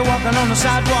half dead, walking on the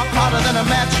sidewalk harder than a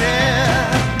match head.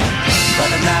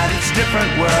 But at night it's a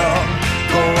different world.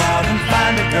 Go out and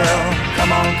find a girl.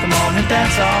 Come on and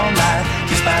dance all night.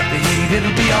 Despite the heat,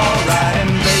 it'll be alright.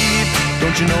 And babe,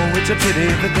 don't you know it's a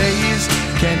pity the days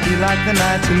can't be like the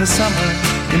nights in the summer,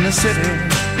 in the city,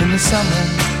 in the summer,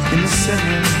 in the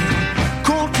city.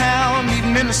 Cool town,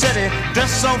 meeting in the city,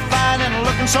 dressed so fine and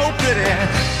looking so pretty.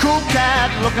 Cool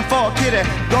cat, looking for a kitty,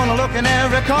 gonna look in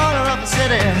every corner of the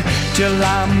city. Till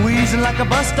I'm wheezing like a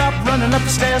bus stop, running up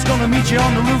the stairs, gonna meet you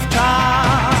on the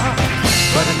rooftop.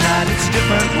 But at night it's a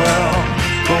different world.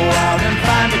 Go out and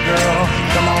find a girl.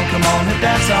 Come on and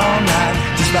dance all night.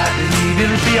 Despite the heat,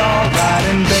 it'll be alright.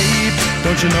 And babe,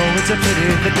 don't you know it's a pity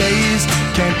the days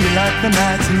can't be like the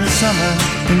nights in the summer,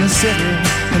 in the city,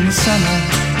 in the summer,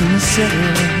 in the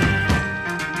city.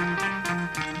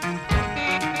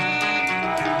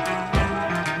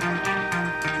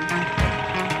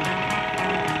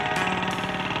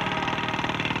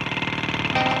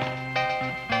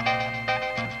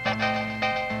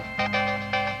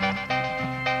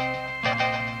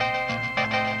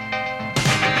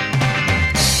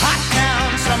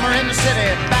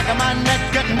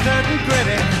 Dirt and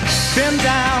gritty, been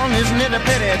down, isn't it a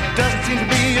pity? Doesn't seem to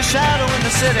be a shadow in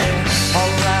the city. All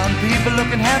around, people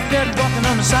looking half dead, walking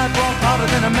on the sidewalk harder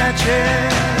than a match head.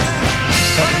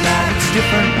 But tonight it's a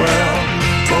different world.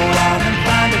 Go out and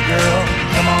find a girl.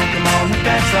 Come on and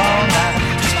dance all night.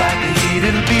 Despite the heat,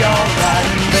 it'll be alright.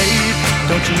 And babe,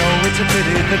 don't you know a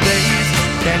pity the days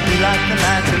can't be like the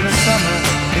nights in the summer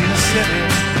in the city,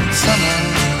 summer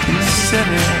in the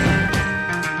city.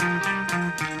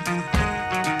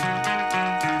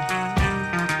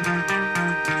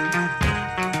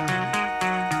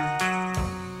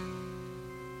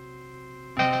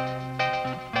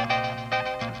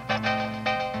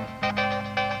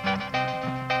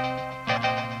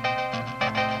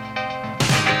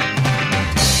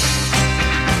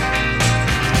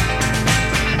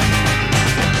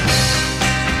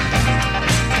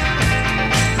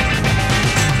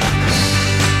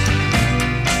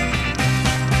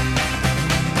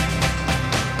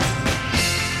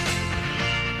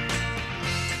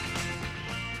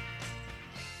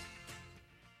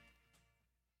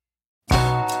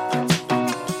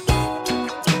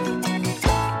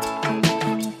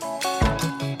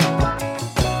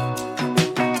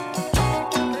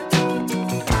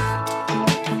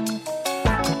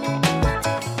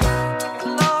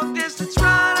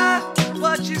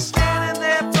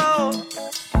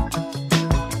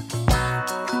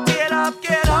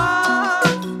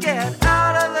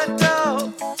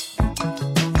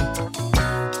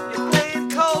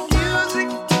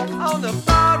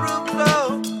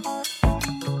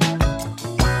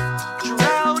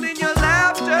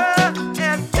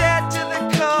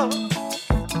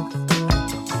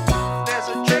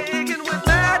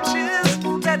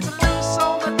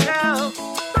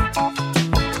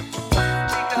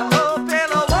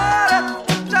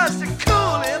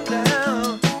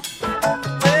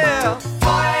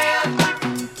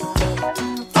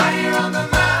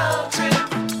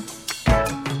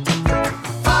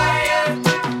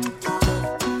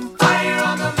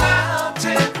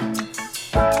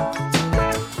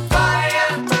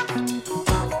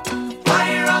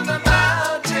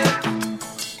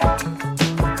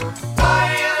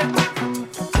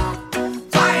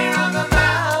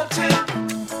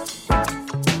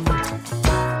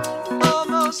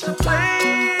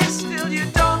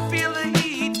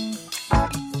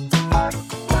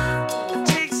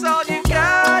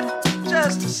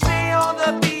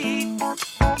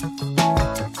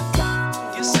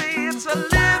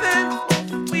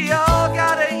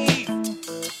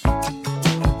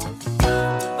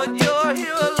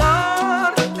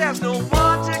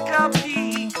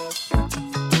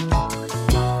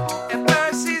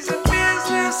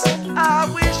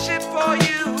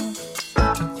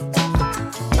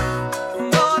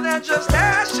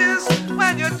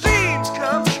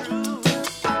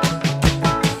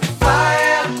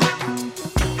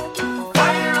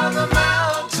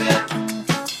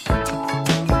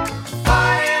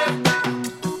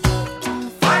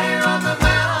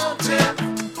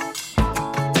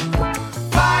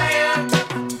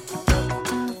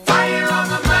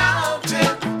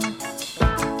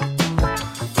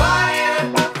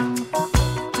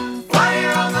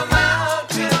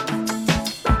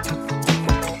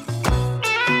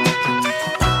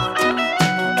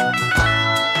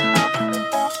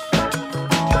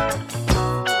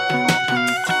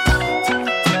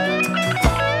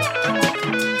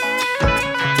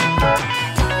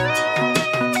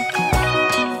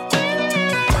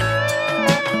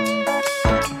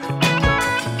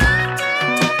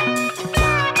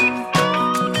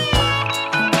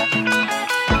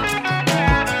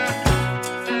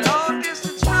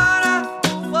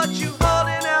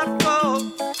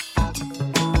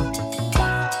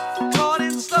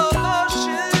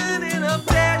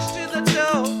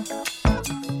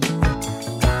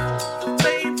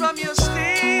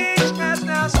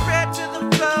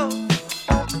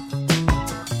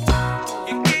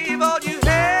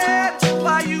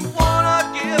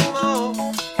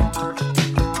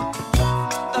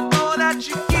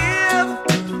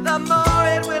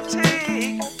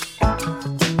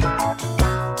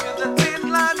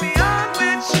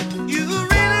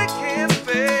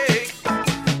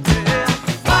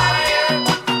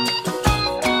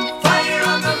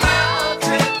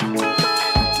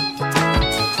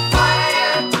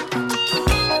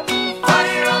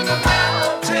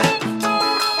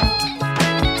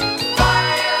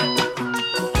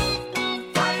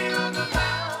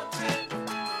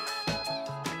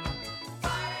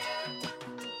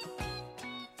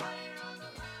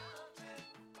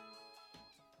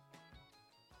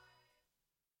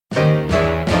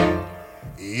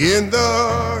 In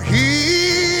the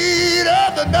heat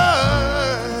of the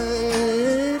night,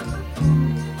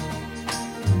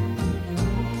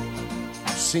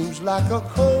 seems like a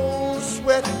cold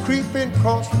sweat creeping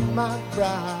across my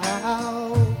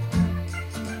brow.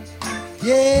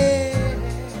 Yeah,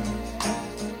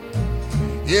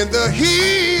 in the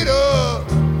heat of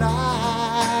the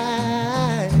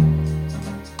night,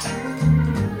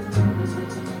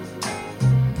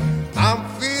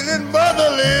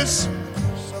 notice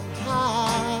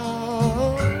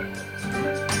somehow.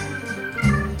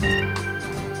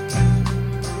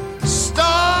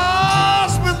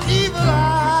 Stars with evil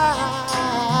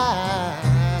eyes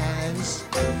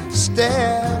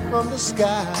stare from the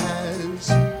skies,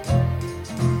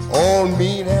 all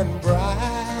mean and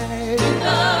bright. In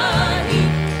the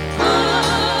heat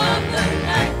of the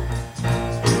night,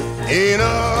 ain't a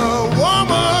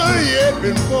woman yet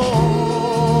been born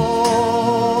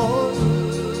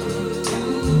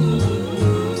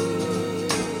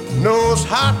knows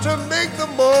how to make the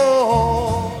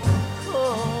more.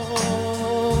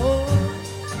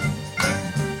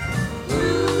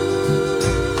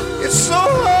 It's so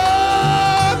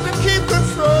hard to keep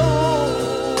control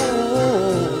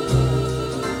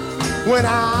when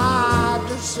I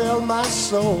just sell my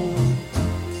soul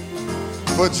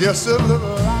for just a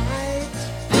little light.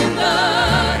 In the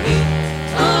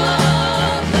heat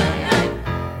of the night,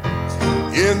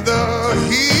 in the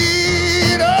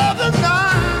heat of the night,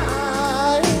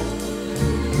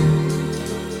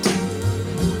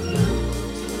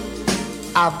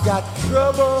 I've got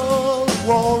trouble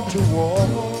wall to wall.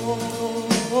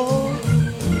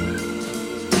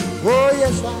 Oh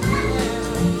yes,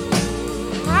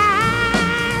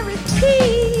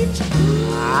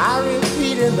 I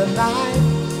repeat in the night.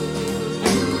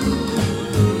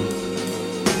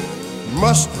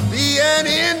 Must be an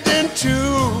ending to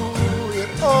it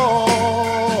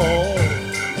all.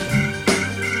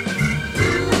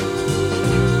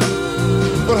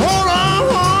 But hold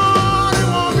on, it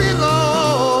won't be long.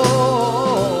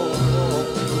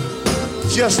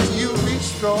 Just you be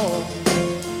strong,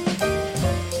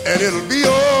 and it'll be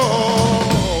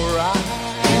all right.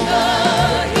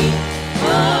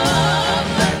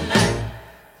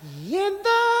 In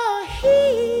the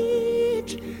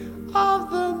heat of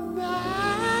the night.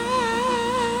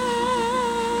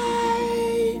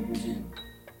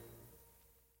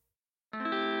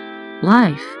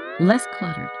 Life less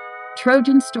cluttered.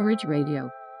 Trojan Storage Radio.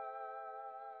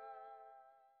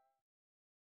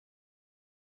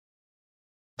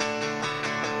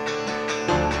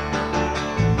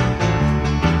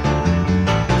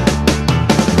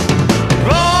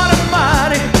 Lord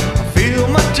Almighty, I feel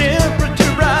my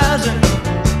temperature rising.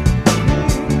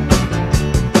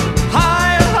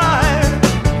 Higher, higher,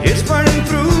 it's burning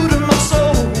through to my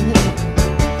soul.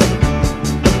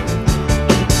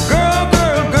 Girl,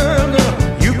 girl, girl, girl,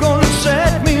 you gonna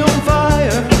set me on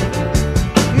fire.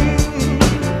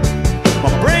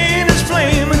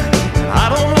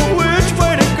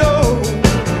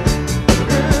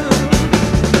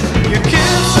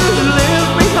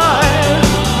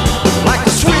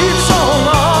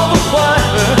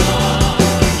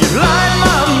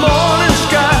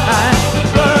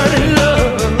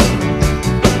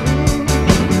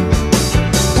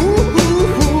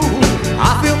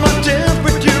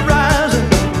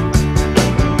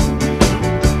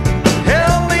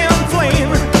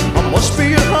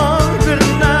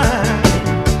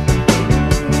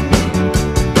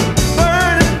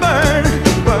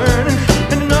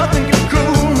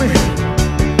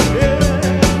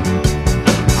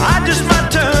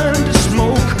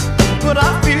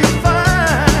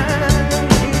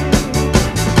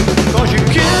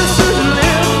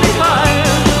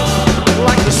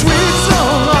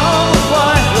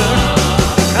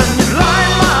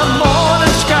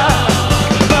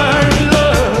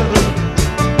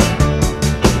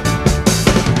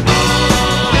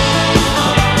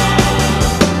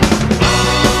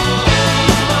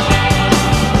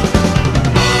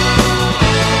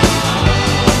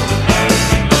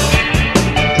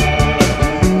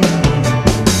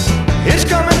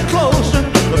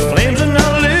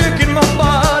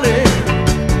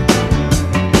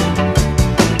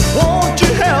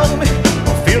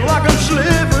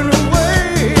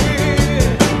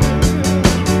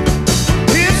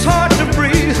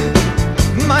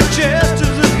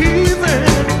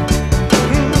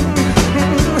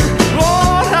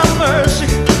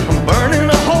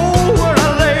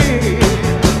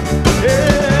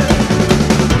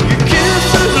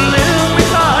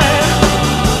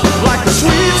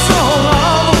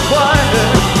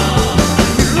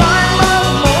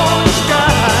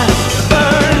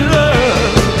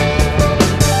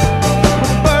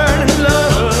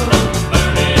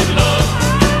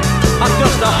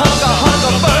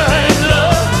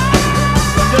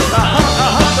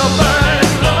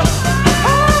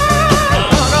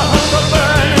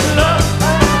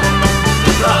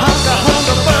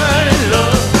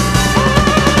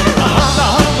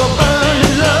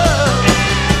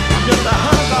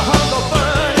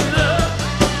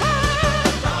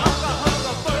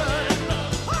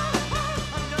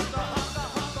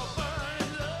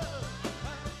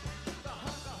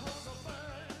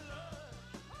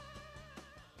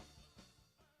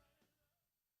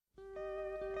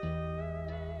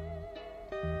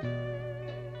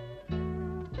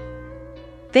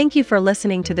 Thank you for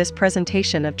listening to this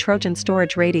presentation of Trojan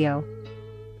Storage Radio.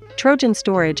 Trojan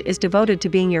Storage is devoted to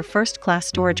being your first-class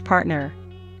storage partner.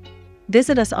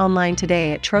 Visit us online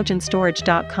today at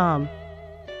trojanstorage.com.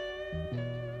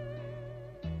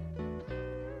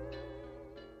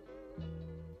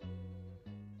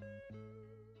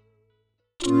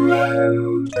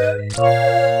 Trojan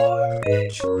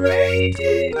Storage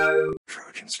Radio.